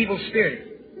 it's an evil spirit,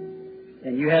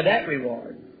 then you have that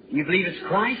reward. You believe it's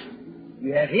Christ,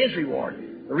 you have His reward.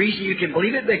 The reason you can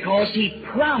believe it because He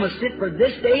promised it for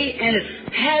this day, and it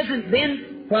hasn't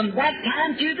been from that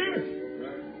time to this.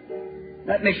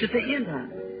 That makes it the end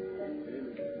time.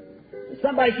 If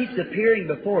somebody keeps appearing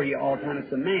before you all the time,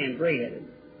 it's a man, gray-headed.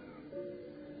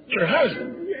 It's your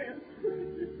husband.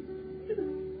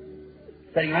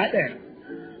 Sitting right there.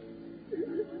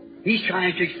 He's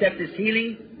trying to accept his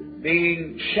healing,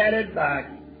 being shattered by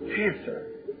cancer.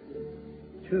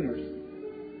 Tumors.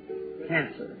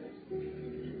 Cancer.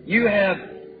 You have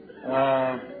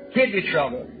kidney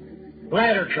trouble,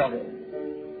 bladder trouble.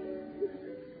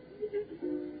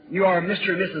 You are Mr.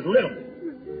 and Mrs. Little.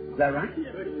 Is that right?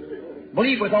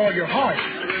 Believe with all your heart.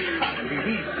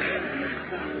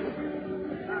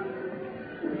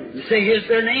 You say, here's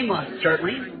their name was,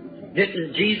 certainly.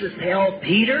 Didn't Jesus tell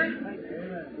Peter,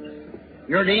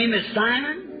 your name is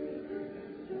Simon,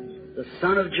 the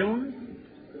son of Jonas?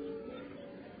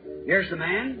 Here's the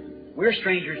man. We're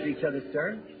strangers to each other,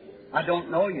 sir. I don't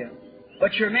know you.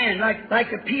 But you're a man,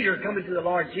 like a Peter coming to the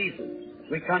Lord Jesus.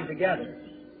 We come together.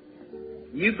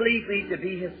 You believe me to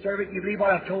be His servant? You believe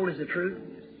what I've told is the truth?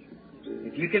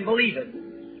 If you can believe it.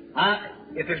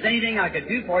 If there's anything I could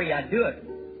do for you, I'd do it.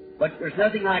 But there's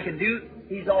nothing I can do.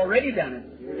 He's already done it.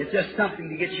 It's just something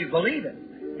to get you to believe it.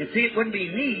 And see, it wouldn't be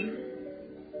me.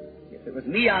 If it was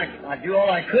me, I'd do all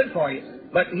I could for you.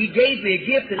 But He gave me a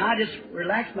gift, and I just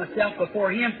relaxed myself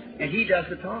before Him, and He does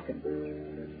the talking.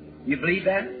 You believe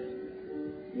that?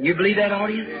 You believe that,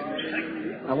 audience?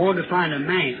 I wanted to find a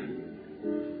man.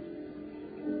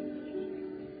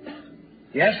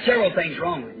 You have several things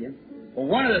wrong with you. Well,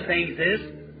 one of the things is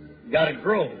you got a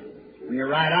growth in your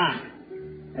right eye.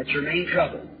 That's your main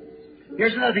trouble.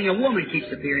 Here's another thing. A woman keeps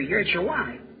appearing here. It's your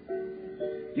wife.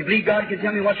 You believe God can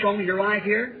tell me what's wrong with your wife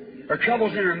here? Her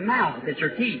trouble's in her mouth. It's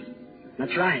her teeth.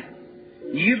 That's right.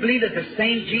 Do you believe that the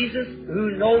same Jesus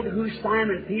who knowed who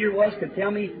Simon Peter was could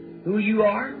tell me who you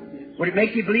are? Would it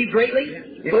make you believe greatly?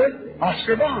 It would.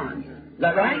 Oscar Barnes. Is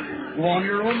that right? Go on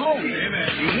your own home.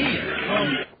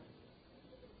 Amen.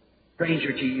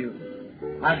 Stranger to you.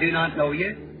 I do not know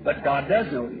you, but God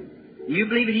does know you. Do you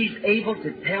believe that He's able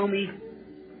to tell me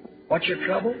what's your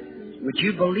trouble? Would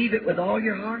you believe it with all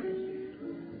your heart?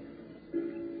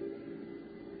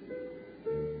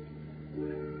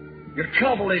 Your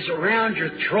trouble is around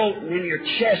your throat and in your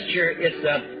chest here.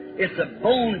 It's a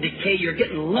bone decay. You're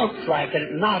getting lumps like it.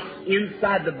 It knocks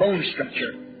inside the bone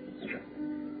structure.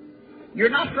 You're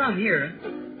not from here.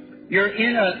 You're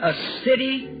in a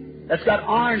city that's got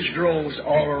orange groves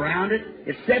all around it.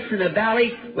 It sits in a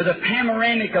valley with a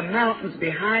panoramic of mountains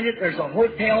behind it. There's a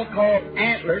hotel called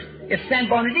Antlers. It's San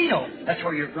Bernardino. That's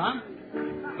where you're from.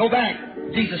 Go back.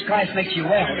 Jesus Christ makes you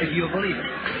well if you'll believe it.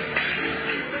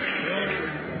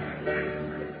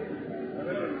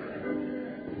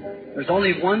 There's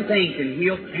only one thing can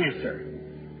heal cancer.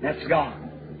 That's God.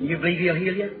 Do you believe He'll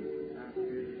heal you?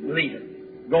 Believe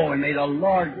it. Go, and may the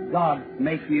Lord God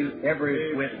make you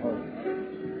every whit whole.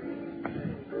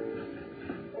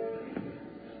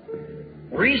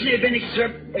 The reason you've been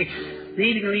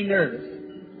exceedingly nervous,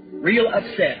 real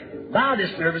upset. By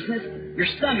this nervousness, your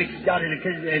stomach's got an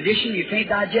condition you can't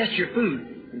digest your food.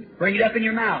 Bring it up in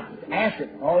your mouth. Acid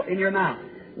all in your mouth.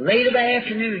 Late in the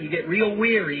afternoon, you get real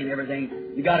weary and everything.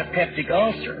 You got a peptic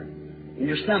ulcer in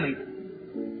your stomach.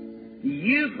 Do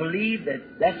you believe that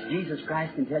that's Jesus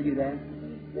Christ can tell you that?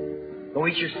 Go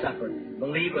eat your supper.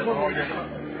 Believe with all your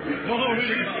heart. Glory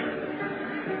to God.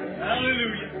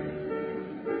 Hallelujah.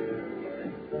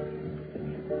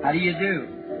 How do you do?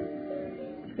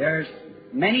 There's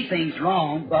many things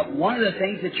wrong, but one of the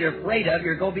things that you're afraid of,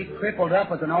 you're going to be crippled up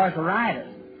with an arthritis.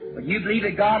 But you believe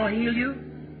that God will heal you?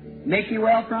 Make you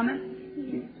well from it?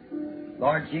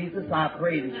 Lord Jesus, I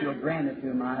pray that You'll grant it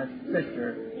to my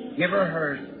sister. Give her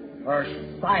her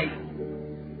sight.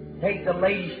 Take the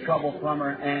lady's trouble from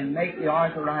her and make the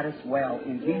arthritis well.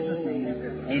 In Jesus' name,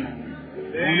 amen.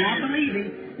 And I believe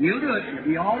Him. You'll do it. You'll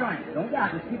be all right. Don't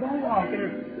doubt. Just keep on walking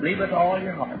and believe with all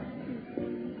your heart.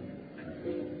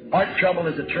 Heart trouble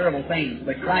is a terrible thing,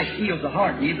 but Christ heals the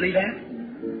heart. Do you believe that?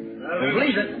 Well,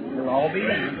 believe it. It'll all be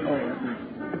done. Oh.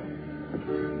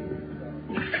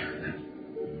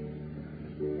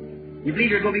 You believe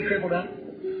you're going to be crippled up?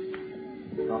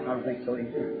 No, I don't think so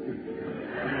either.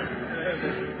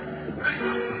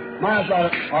 Mine's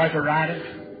got arthritis.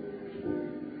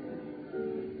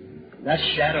 That's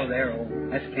shadow there, oh.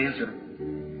 That's cancer.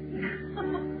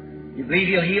 You believe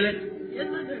He'll heal it? Yes,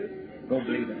 I do. Go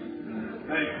believe it.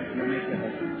 He'll make you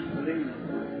whole.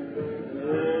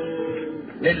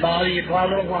 It'll bother you for a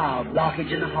little while,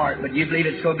 blockage in the heart, but you believe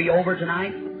it's going to be over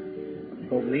tonight?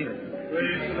 Go believe it.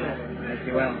 Make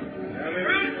you well.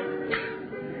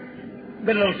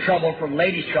 Been a little trouble from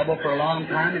ladies' trouble for a long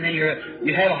time, and then you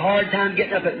have a hard time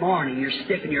getting up at morning. You're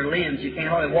stiff in your limbs. You can't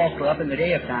hardly walk till up in the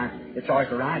daytime. It's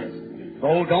arthritis.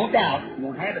 Oh, don't doubt. You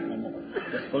won't have it no more.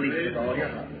 Just believe it with all your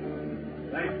heart.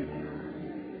 Thank you.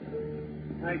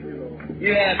 Thank you, Lord.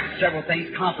 You have several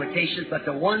things, complications, but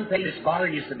the one thing that's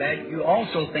bothering you so bad, you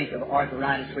also think of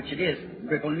arthritis, which it is,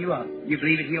 crippling you up. You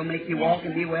believe that He'll make you walk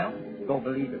and be well? Go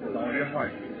believe it with all your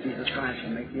heart. Jesus Christ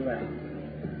will make you well.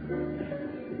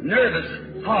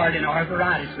 Nervous, hard, and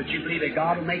arthritis, but you believe that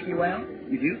God will make you well?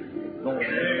 You do? Go believe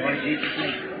it, Lord Jesus'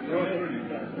 name.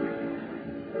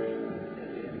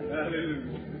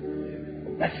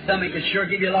 That stomach has sure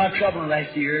given you a lot of trouble in the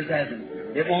last few years, hasn't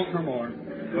it? It won't no more.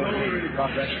 God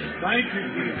bless you. Thank you,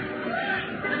 Jesus.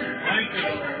 Thank you,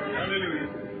 Lord. Hallelujah.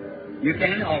 You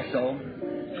can also,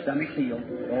 stomach's healed.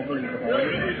 Go believe it.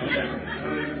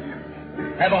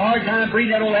 Have a hard time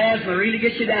breathing. That old asthma really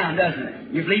gets you down, doesn't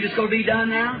it? You believe it's going to be done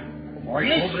now? Or you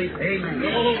don't believe? Amen.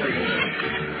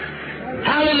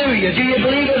 Hallelujah. Do you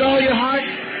believe with all your heart?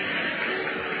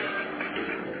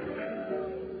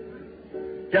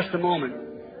 Just a moment.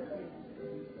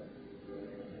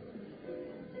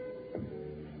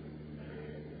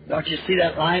 Don't you see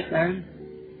that light there?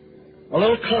 A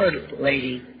little colored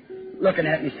lady looking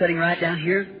at me, sitting right down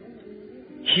here.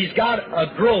 She's got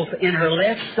a growth in her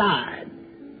left side.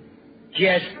 She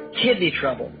has kidney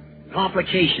trouble,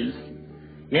 complications.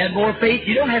 You have more faith,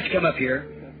 you don't have to come up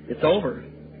here. It's over.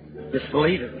 Just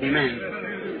believe it.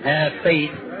 Amen. Have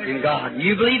faith in God.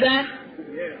 You believe that?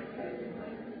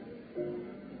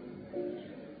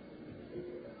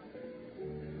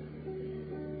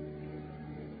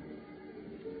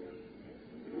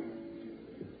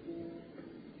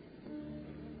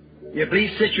 You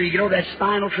believe, sister, you get over that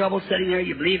spinal trouble sitting there,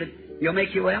 you believe it, He'll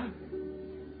make you well?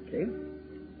 Okay?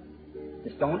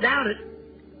 Just don't doubt it.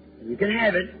 You can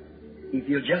have it if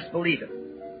you'll just believe it.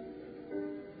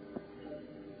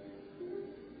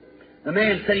 The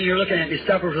man sitting here looking at me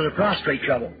suffers with a prostrate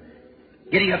trouble,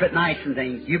 getting up at nights and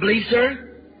things. You believe,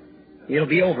 sir? It'll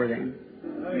be over then.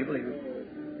 You believe it.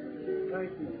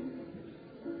 Thank you.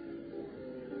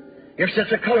 Here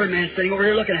sits a colored man sitting over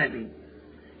here looking at me.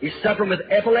 He's suffering with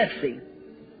epilepsy.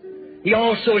 He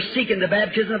also is seeking the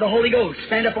baptism of the Holy Ghost.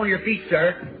 Stand up on your feet,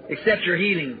 sir. Accept your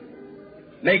healing.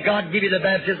 May God give you the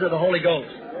baptism of the Holy Ghost.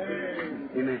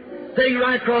 Amen. Sitting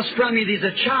right across from you,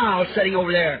 there's a child sitting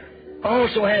over there.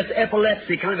 Also has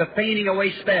epilepsy, kind of a fainting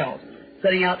away spell.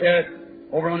 Sitting out there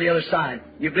over on the other side.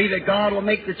 You believe that God will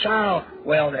make the child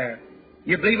well there.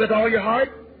 You believe with all your heart?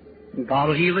 And God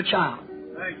will heal the child.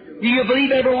 Thank you. Do you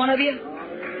believe, every one of you?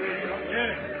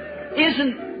 Yes.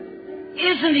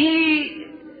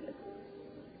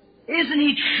 Isn't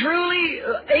he truly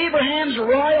Abraham's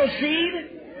royal seed?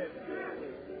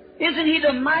 Isn't he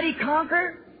the mighty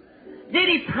conqueror? Did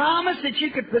he promise that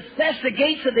you could possess the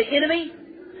gates of the enemy?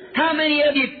 How many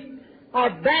of you are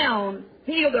bound,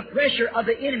 feel the pressure of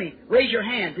the enemy? Raise your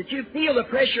hands. That you feel the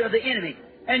pressure of the enemy.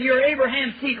 And you're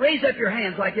Abraham's seed. Raise up your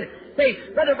hands like this. Say,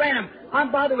 Brother Branham, I'm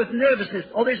bothered with nervousness.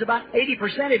 Oh, there's about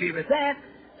 80% of you with that.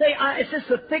 Say, it's just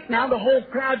so thick now, the whole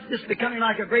crowd's just becoming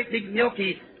like a great big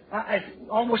milky, it's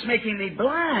almost making me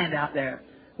blind out there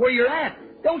where you're at.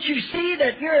 Don't you see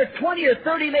that you're 20 or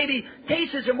 30 maybe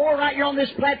cases or more right here on this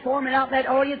platform and out in that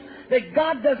audience, that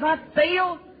God does not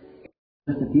fail?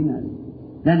 Just a few minutes.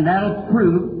 Then that'll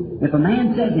prove, if a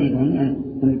man says anything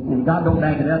and God don't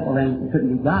back it up, well then it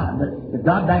couldn't be God. But if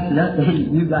God backs it up, then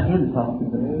you've got Him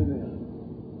talking to him.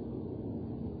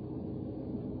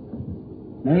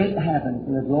 May it happen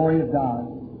for the glory of God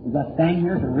as I stand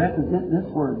here to represent this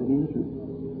word to be the truth.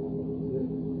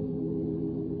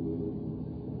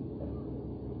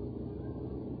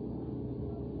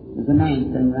 There's a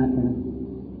man sitting right there.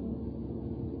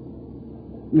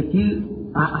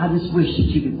 I just wish that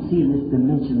you could see in this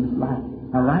dimension, this life.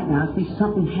 Now, right now, I see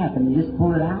something happen. You just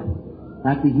pull it out,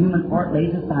 like the human part lays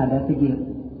aside. That's a gift.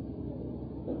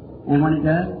 And when it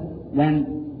does, then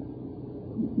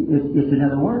it's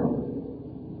another world.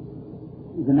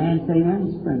 There's a man sitting there in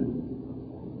the spring.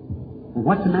 And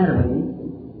what's the matter with him?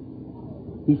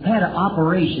 He's had an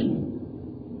operation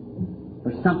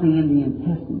for something in the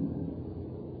intestine.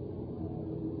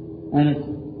 And it's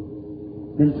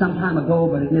been some time ago,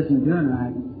 but it isn't doing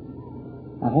right.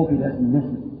 I hope he doesn't miss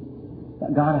it.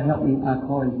 But God will help me. I'll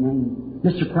call his name.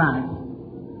 Mr. Price.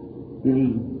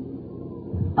 Believe me.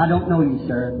 I don't know you,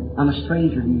 sir. I'm a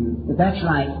stranger to you. If that's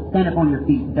right, stand up on your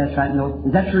feet. If that's right, no.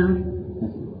 Is that true?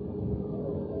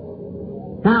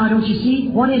 Now, don't you see?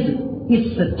 What is it?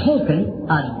 It's the token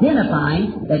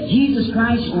identifying that Jesus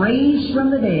Christ raised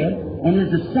from the dead and is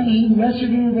the same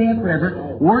yesterday, today, and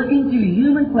forever, working through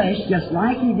human flesh just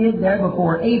like He did there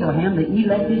before Abraham, the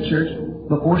elected church,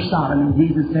 before Sodom. And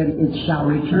Jesus said, it shall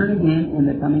return again in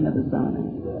the coming of the Son of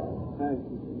Man.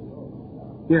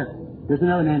 Here, there's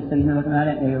another man sitting here looking right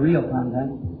at me, a real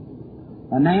contact.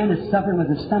 A man is suffering with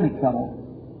a stomach trouble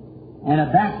and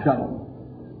a back trouble.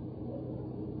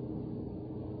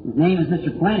 His name is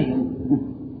Mr. Flanagan.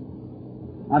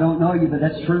 I don't know you, but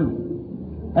that's true.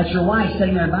 That's your wife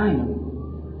sitting there by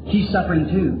you. She's suffering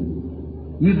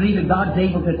too. You believe that God's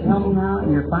able to tell me now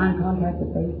in your fine contact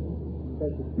of faith?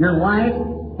 Your wife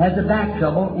has a back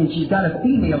trouble and she's got a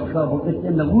female trouble. It's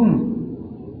in the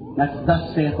womb. That's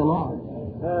thus saith the Lord.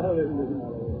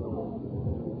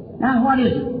 Now what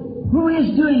is it? Who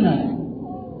is doing that?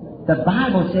 The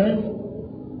Bible says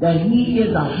that He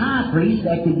is a high priest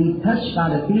that can be touched by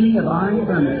the feeling of our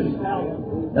infirmities.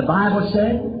 The Bible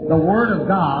said the Word of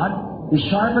God is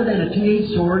sharper than a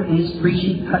two-edged sword and is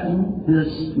preaching, cutting to the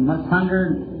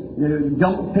thunder.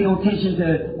 Don't pay attention to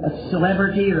a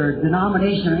celebrity or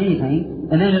denomination or anything.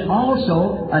 And then it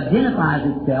also identifies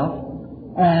itself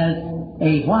as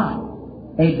a what?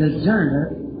 A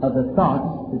discerner of the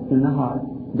thoughts that's in the heart.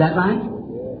 Is that right?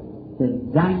 That's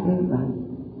exactly right.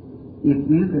 If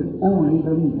you could only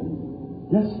believe it.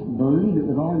 Just believe it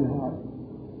with all your heart.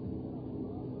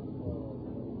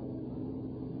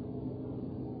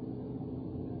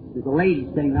 There's a lady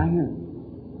sitting right here.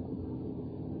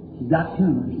 She's got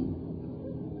tumors.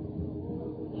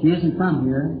 She isn't from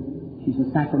here. She's in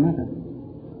Sacramento.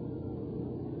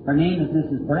 Her name is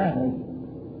Mrs. Bradley.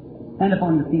 Stand up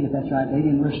on your feet if that's right, lady,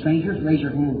 and we're strangers. Raise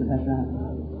your hands if that's right.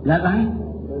 Is that right?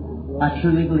 I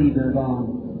truly believe they're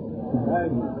gone.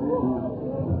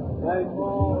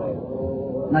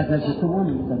 Like that's just a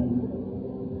woman sitting.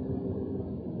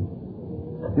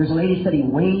 There's a lady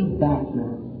sitting way back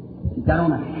here. She's got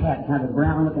on a hat, kind of a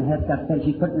brown-looking hat.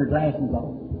 She's putting her glasses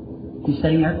on. She's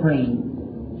sitting there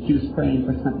praying. She was praying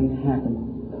for something to happen.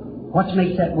 What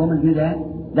makes that woman do that?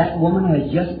 That woman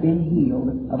has just been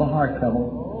healed of a heart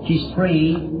trouble. She's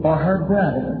praying for her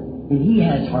brother, and he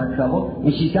has heart trouble,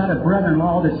 and she's got a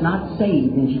brother-in-law that's not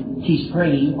saved, and she's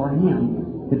praying for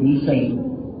him to be saved.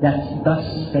 That's thus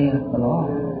saith the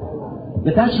Lord.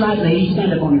 If that's right, lady,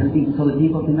 stand up on your feet so that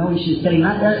people can know. She's sitting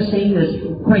right there saying this,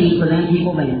 praying for them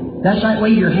people then. That's right,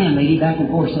 wave your hand, lady, back and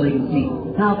forth so they can see.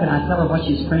 How can I tell her what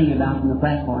she's praying about from the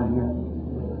platform here?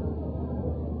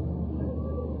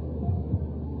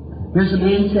 There's a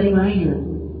man sitting right here.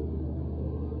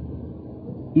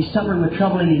 He's suffering with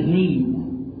trouble in his knees.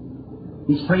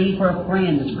 He's praying for a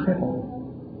friend that's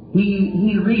crippled. He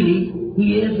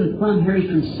isn't from here. He's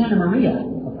from Santa Maria,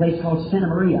 a place called Santa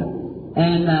Maria.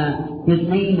 And his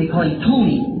name, they call him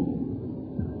Tony.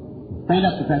 Stand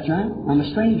up if that's right. I'm a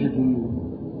stranger to you.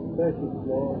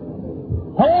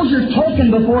 Hold your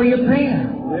token before your prayer.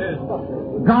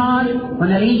 God, when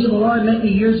that angel of the Lord met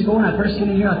me years ago when I first came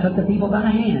in here, I took the people by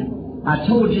the hand. I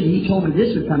told you, and he told me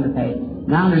this would come to pass.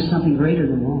 Now there's something greater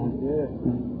than that.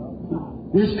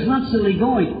 It's constantly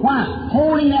going. Why?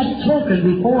 Holding that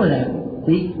token before that.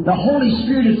 See, the Holy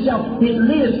Spirit itself, it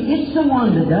lives. It's the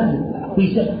one that does it.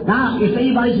 He said, now, if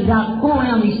anybody's out, go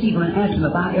around these people and ask them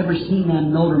if I ever seen them,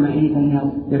 know them, or anything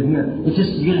else. They're here. It's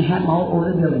just going to happen all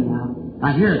over the building now.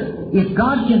 I hear it. If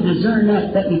God can discern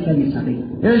that, let me tell you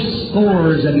something. There's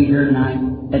scores of you here tonight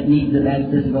that need the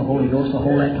baptism of the Holy Ghost to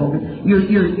hold that token. You're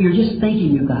just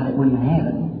thinking you got it when you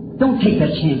have it. Don't take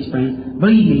that chance, friends.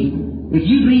 Believe me. If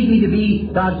you believe me to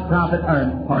be God's prophet,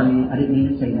 or, pardon me, I didn't mean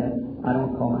to say that. I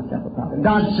don't call myself a prophet.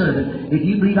 God's servant. If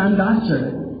you believe I'm God's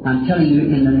servant, I'm telling you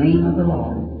in the name of the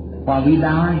Lord, while we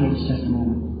bow our heads just a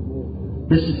moment,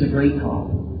 this is a great call.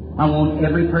 I want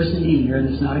every person in here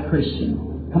that's not a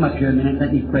Christian, come up here a minute,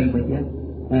 let me pray with you,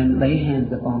 and lay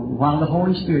hands upon me. While the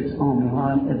Holy Spirit's on me,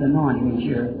 while the anointing is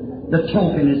here, the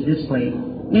token is displayed.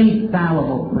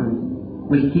 Infallible proof.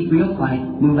 Will you keep real quiet?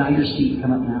 Move out of your seat.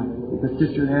 Come up now. The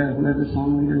sister there, whoever the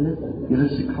song leader is, give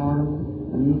us a card.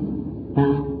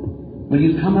 Now, will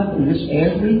you come up and just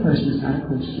every person is not a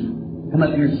Christian. Come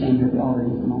up here and stand here at the altar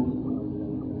in a moment.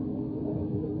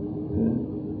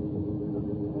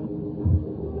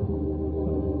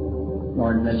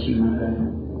 Lord bless you, my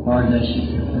brother. Lord bless you,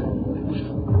 sister.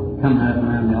 Come right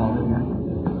around the altar now.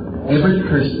 Every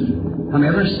person, come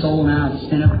every soul now,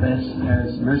 sin oppressed, there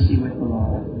is mercy with the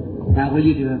Lord. Now will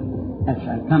you do it? That's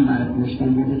right. Come right up here,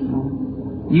 stand here this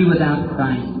moment. You without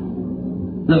Christ.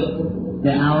 Look,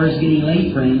 the hour is getting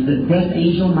late, friends. The death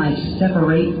angel might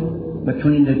separate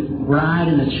between the bride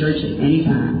and the church at any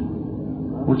time.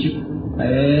 Won't you?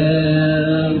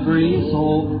 Every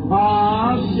soul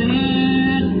of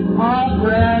sin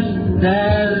oppressed,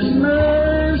 there's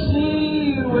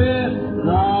mercy with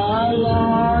the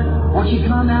Lord. Won't you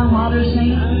come now while they're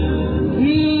singing?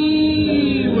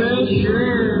 He will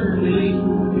surely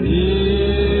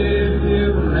give you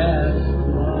rest.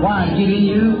 Why? Giving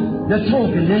you the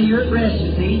token. Then you're at rest,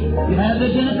 you see. You have the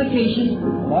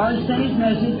identification. Lord sent His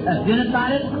message,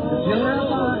 identified it, pillar of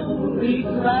fire. We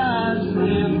trust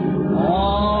Him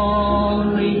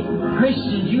only.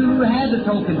 Christians, you who have the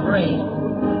token, pray.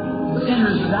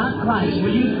 Sinners without Christ,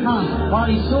 will you come? While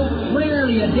He's so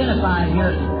clearly identified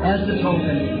here as the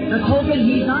token. The token,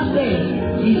 He's not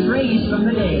dead. He's raised from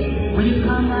the dead. Will you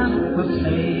come now? He'll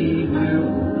save you.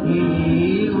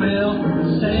 He will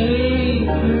save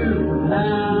you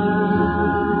now.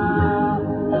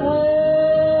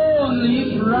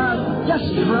 Only trust.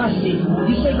 Just trust Him.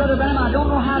 You say, Brother Branham, I don't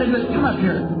know how to do it. Come up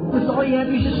here. That's all you have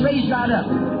to do is just raise right up.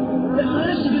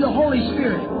 Listen to the Holy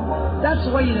Spirit. That's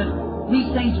the way that these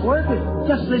things work.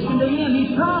 Just listen to Him.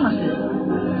 He promised it.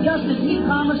 Just as He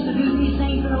promised to do these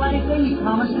things in the last day, He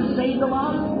promised to save the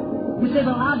lost. You say,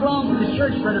 well, I belong to the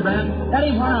church, Brother Branham. That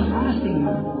ain't what I'm asking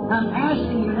you. I'm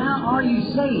asking you now, are you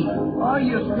saved? Are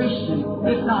you a Christian?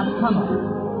 If not, come up.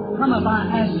 Come up,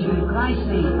 I ask you in Christ's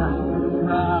name.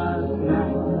 Trust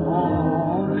Him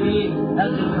only.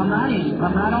 That's it. Come right in.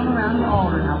 Come right on around the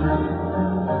altar now, brother.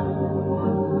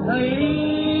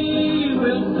 He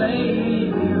will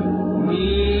save you.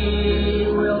 He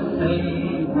will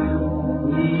save you.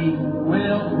 He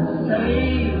will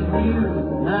save you. you.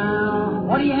 Now,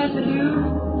 what do you have to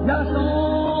do? Just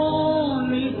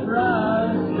only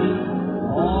trust Him.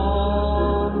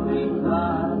 Only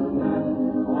trust Him.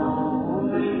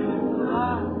 Only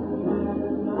trust Him.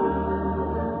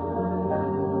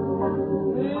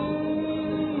 He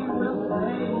will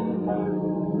save you.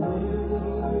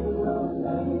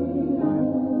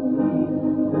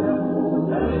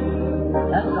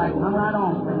 That's right. Come right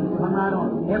on, friends. Come right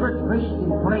on. Every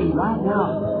Christian pray right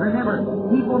now. Remember,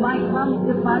 people might come.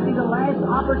 This might be the last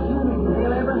opportunity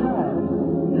they'll ever have.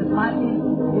 This might be,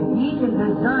 if He can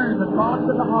discern the thoughts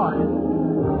of the heart.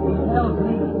 He tells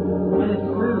me, and it's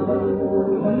true.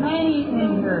 Many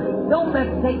in here, don't let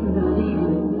Satan deceive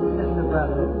you, sister,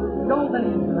 brother. Don't let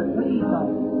him do it. Please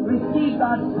don't. Receive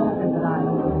God's token tonight.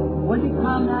 Will you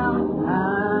come now?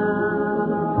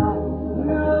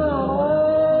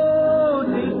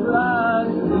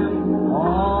 Trust Him,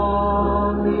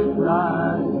 only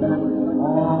trust Him,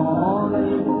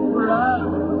 only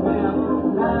trust Him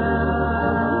now.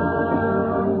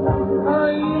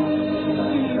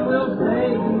 He will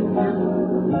save you,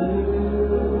 He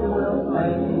will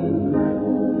save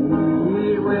you, He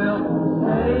will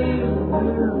save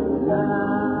you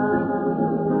now.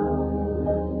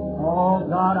 Oh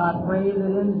God, I pray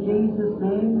that in Jesus'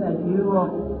 name that you will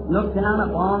look down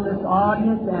upon this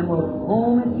audience and will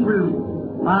comb it through.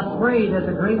 I pray that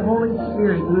the great Holy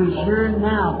Spirit, who is here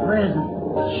now, present,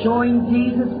 showing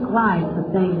Jesus Christ the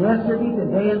same yesterday,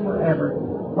 today, and forever.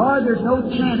 Lord, there's no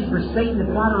chance for Satan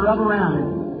to try to rub around it.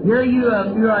 Here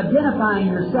you're identifying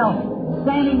yourself,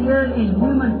 standing here in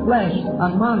human flesh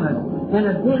among us, and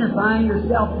identifying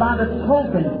yourself by the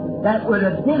token that would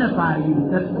identify you.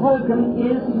 The token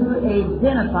is to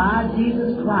identify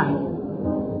Jesus Christ.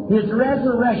 His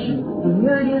resurrection. And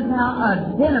here it is now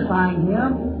identifying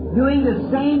Him, doing the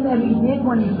same that He did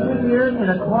when He stood here in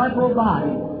a corporal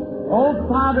body. Oh,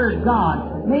 Father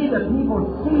God, may the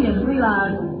people see and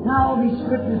realize how all these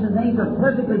scriptures and things are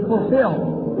perfectly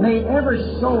fulfilled. May every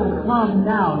soul come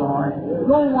now, Lord.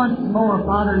 Go once more,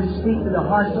 Father, and speak to the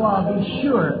heart so I'll be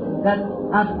sure that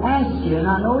I've asked You, and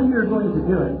I know You're going to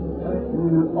do it.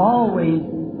 You always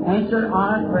answer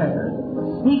our prayers.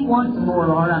 Speak once more,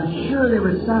 Lord. I'm sure there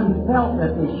was some who felt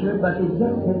that they should, but they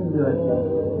just didn't do it.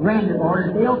 Grant it, Lord,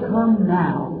 if they'll come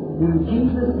now. In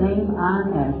Jesus' name I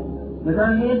ask. With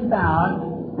our heads bowed,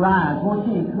 rise. Won't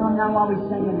you come now while we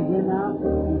sing it again now?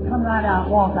 And come right out,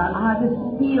 walk out. I just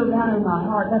feel down in my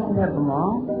heart. That's never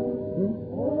wrong.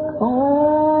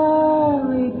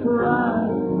 Only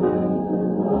trust.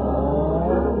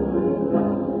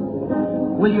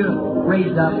 Will you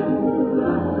raise up?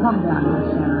 Come down here and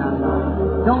stand around.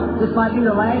 Don't, this might be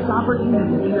the last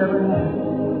opportunity you ever have.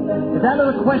 If that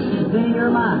little question's been in your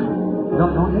mind,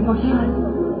 don't take no chance.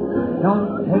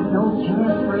 Don't take no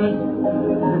chance for it.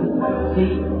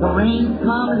 See, the rains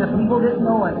come and the people didn't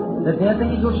know it. The death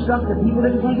angel struck, the people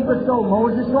didn't think it was so.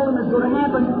 Moses told them it's going to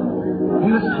happen. He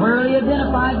was clearly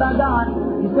identified by God.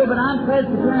 You say, but I'm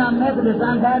Presbyterian, I'm Methodist,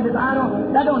 I'm Baptist,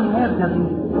 that don't have nothing.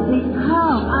 See,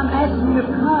 come. I'm asking you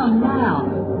to come now.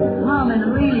 Come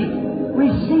and really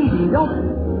receive Him.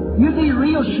 You be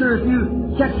real sure if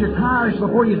you check your tires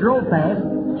before you drove fast,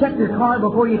 check your car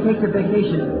before you take your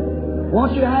vacation.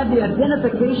 Won't you have the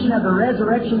identification of the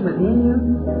resurrection within you?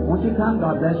 Won't you come?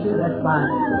 God bless you. That's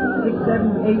fine. 6,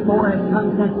 7, 8 more has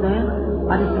come since then.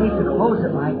 I just hate to close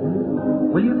it like that.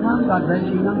 Will you come? God bless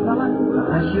you, young fella. God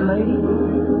bless you, lady.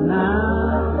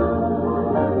 Now,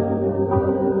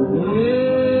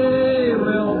 He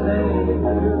will save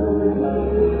you.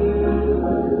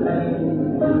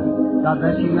 God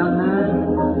bless you, young man.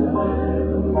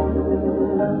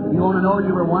 You want to know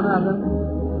you were one of them?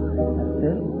 That's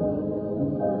it.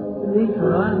 Speak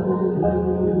for us.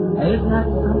 Isn't that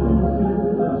something?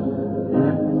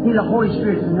 See, the Holy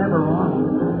Spirit's never wrong.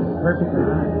 It's perfectly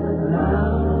right.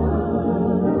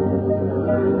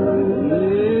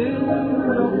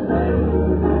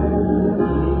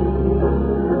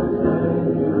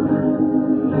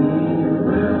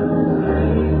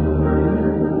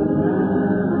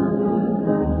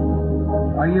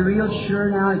 Are you real sure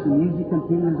now as the music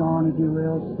continues on, if you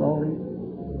will, slowly?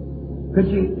 Could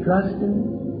you trust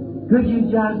Him? Could you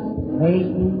just take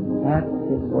Him at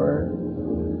His word?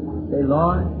 Say,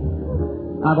 Lord,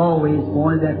 I've always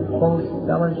wanted that close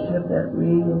fellowship, that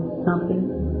real something.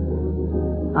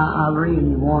 I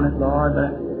really want it, Lord,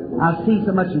 but I see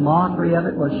so much mockery of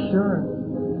it. Well, sure,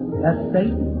 that's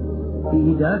Satan.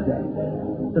 He does that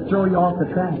to throw you off the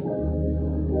track.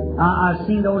 I've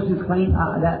seen those who claim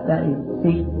that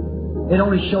see, it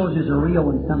only shows there's a real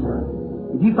one somewhere.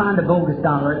 If you find a bogus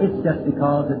dollar, it's just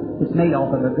because it's made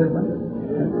off of a good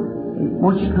one.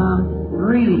 Won't you come?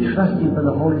 really trust Him for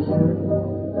the Holy Spirit?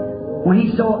 When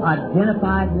He's so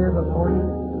identified here before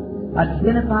you,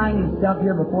 identifying Himself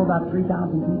here before about 3,000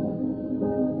 people.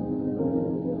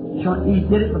 He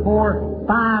did it before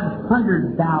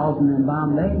 500,000 in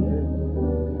Bombay.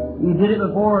 He did it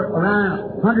before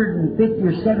around 150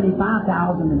 or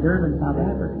 75,000 in Durban, South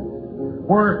Africa.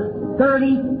 Where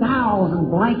 30,000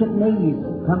 blanket natives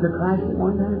come to Christ at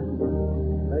one time.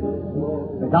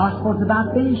 The gospel's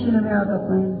about finished in America,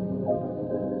 friends.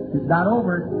 It's about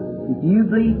over. If you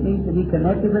believe me to be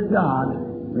connected with God,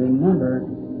 remember,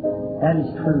 that is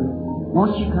true.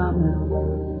 Won't you come now?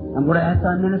 I'm going to ask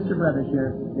our minister brothers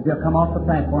here if they'll come off the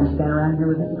platform, stand around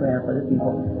here with this prayer for the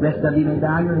people. The rest of you may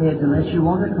bow your heads unless you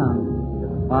want to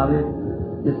come. Father,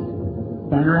 just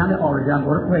stand around the altar here. I'm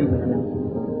going to pray with you.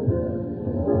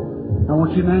 I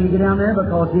want you men to get down there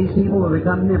because these people will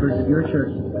become members of your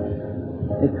church.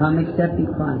 They've come accepting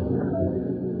Christ now.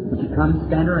 Would you come and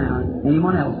stand around?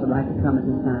 Anyone else would like to come at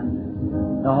this time?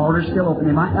 The altar's still open.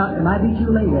 It might be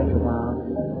too late after a while.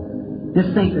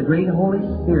 Just think the great Holy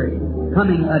Spirit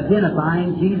coming,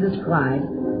 identifying Jesus Christ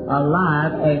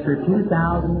alive after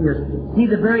 2,000 years. See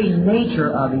the very nature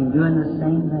of Him doing the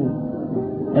same thing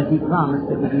as He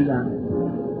promised it would be done.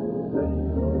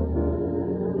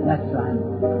 That's right.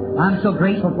 I'm so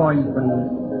grateful for you,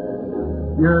 friends.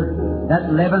 You're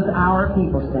that 11th hour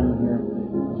people standing here,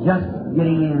 just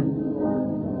getting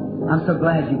in. I'm so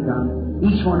glad you come.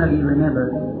 Each one of you,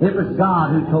 remember, it was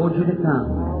God who told you to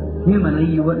come. Humanly,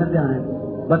 you wouldn't have done it,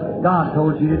 but God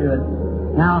told you to do it.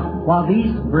 Now, while these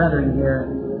brethren here,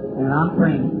 and I'm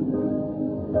praying,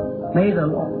 may the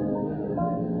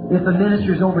Lord, if the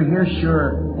minister's over here,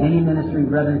 sure, any ministry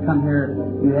brethren come here,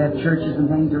 you have churches and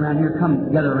things around here, come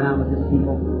together around with these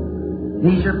people.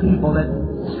 These are people that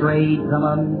strayed, some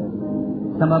of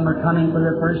them are coming for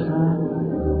the first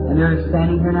time, and they're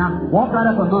standing here now. Walk right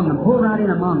up among them, pull right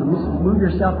in among them, just move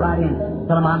yourself right in.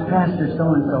 Tell them, I'm Pastor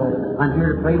so-and-so. I'm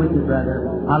here to pray with you, brother.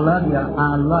 I love you.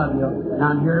 And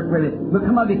I'm here to pray with you. Look,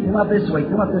 come up this way.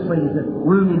 Come up this way. There's a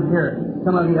room in here.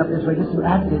 Some of you up this way. Just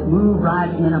that's it. Move right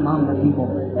in among the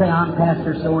people. Say, I'm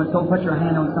Pastor so-and-so. Put your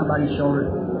hand on somebody's shoulder.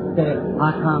 Say,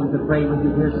 I come to pray with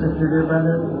you, dear sister, dear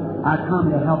brother. I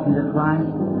come to help you to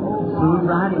Christ. Move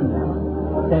right in there.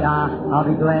 Say, I'll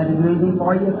be glad to do anything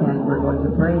for you. We're going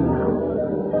to pray now.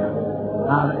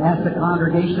 I'll ask the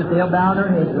congregation if they'll bow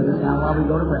their heads with us now while we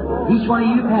go to prayer. Each one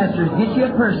of you pastors, get you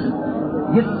a person.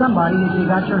 Get somebody as you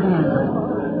got your hands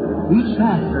on. Each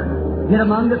pastor, get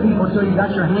among the people so you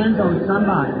got your hands on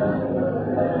somebody.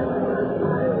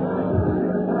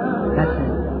 That's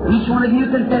it. Each one of you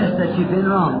confess that you've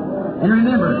been wrong. And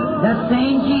remember, that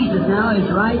same Jesus now is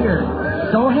right here.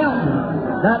 So help me.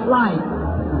 That light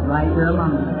is right here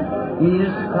among you. He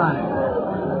is Christ.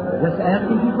 Just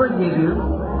ask Him to forgive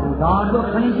you. And God will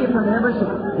cleanse you from every sin.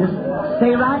 Just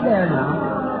stay right there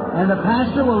now. And the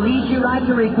pastor will lead you right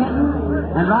to repentance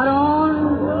and right on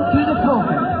to the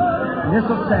token. And this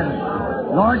will settle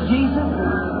it. Lord Jesus,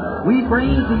 we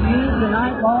bring to you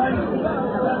tonight, Lord,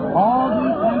 all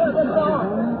these things that you've done.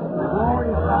 Glory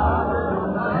to God.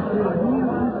 That you heal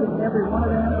each and every one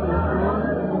of them.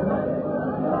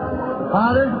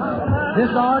 Father,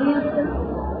 this audience,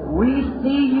 we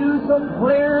see you so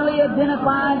clearly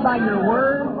identified by your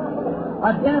Word,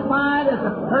 identified as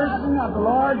a person of the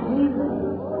Lord Jesus,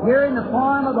 here in the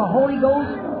form of the Holy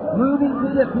Ghost, moving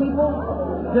through the people,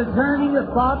 discerning the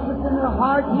thoughts that's in their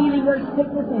heart, healing their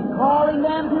sickness, and calling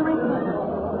them to repentance.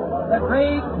 The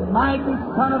great, mighty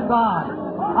Son of God.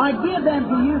 I give them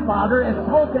to you, Father, as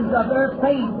tokens of their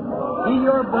faith in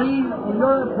your belief, in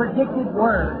your predicted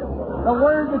Word. The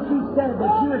Word that you said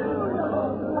that you would...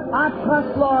 I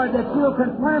trust, Lord, that you'll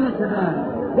confirm it to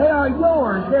them. They are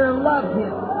yours. They're loved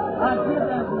here. I give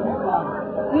them to you, Lord.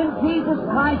 In Jesus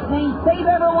Christ's name, save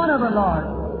every one of them, Lord.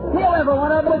 Fill every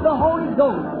one of them with the Holy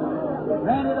Ghost.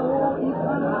 Grant it all,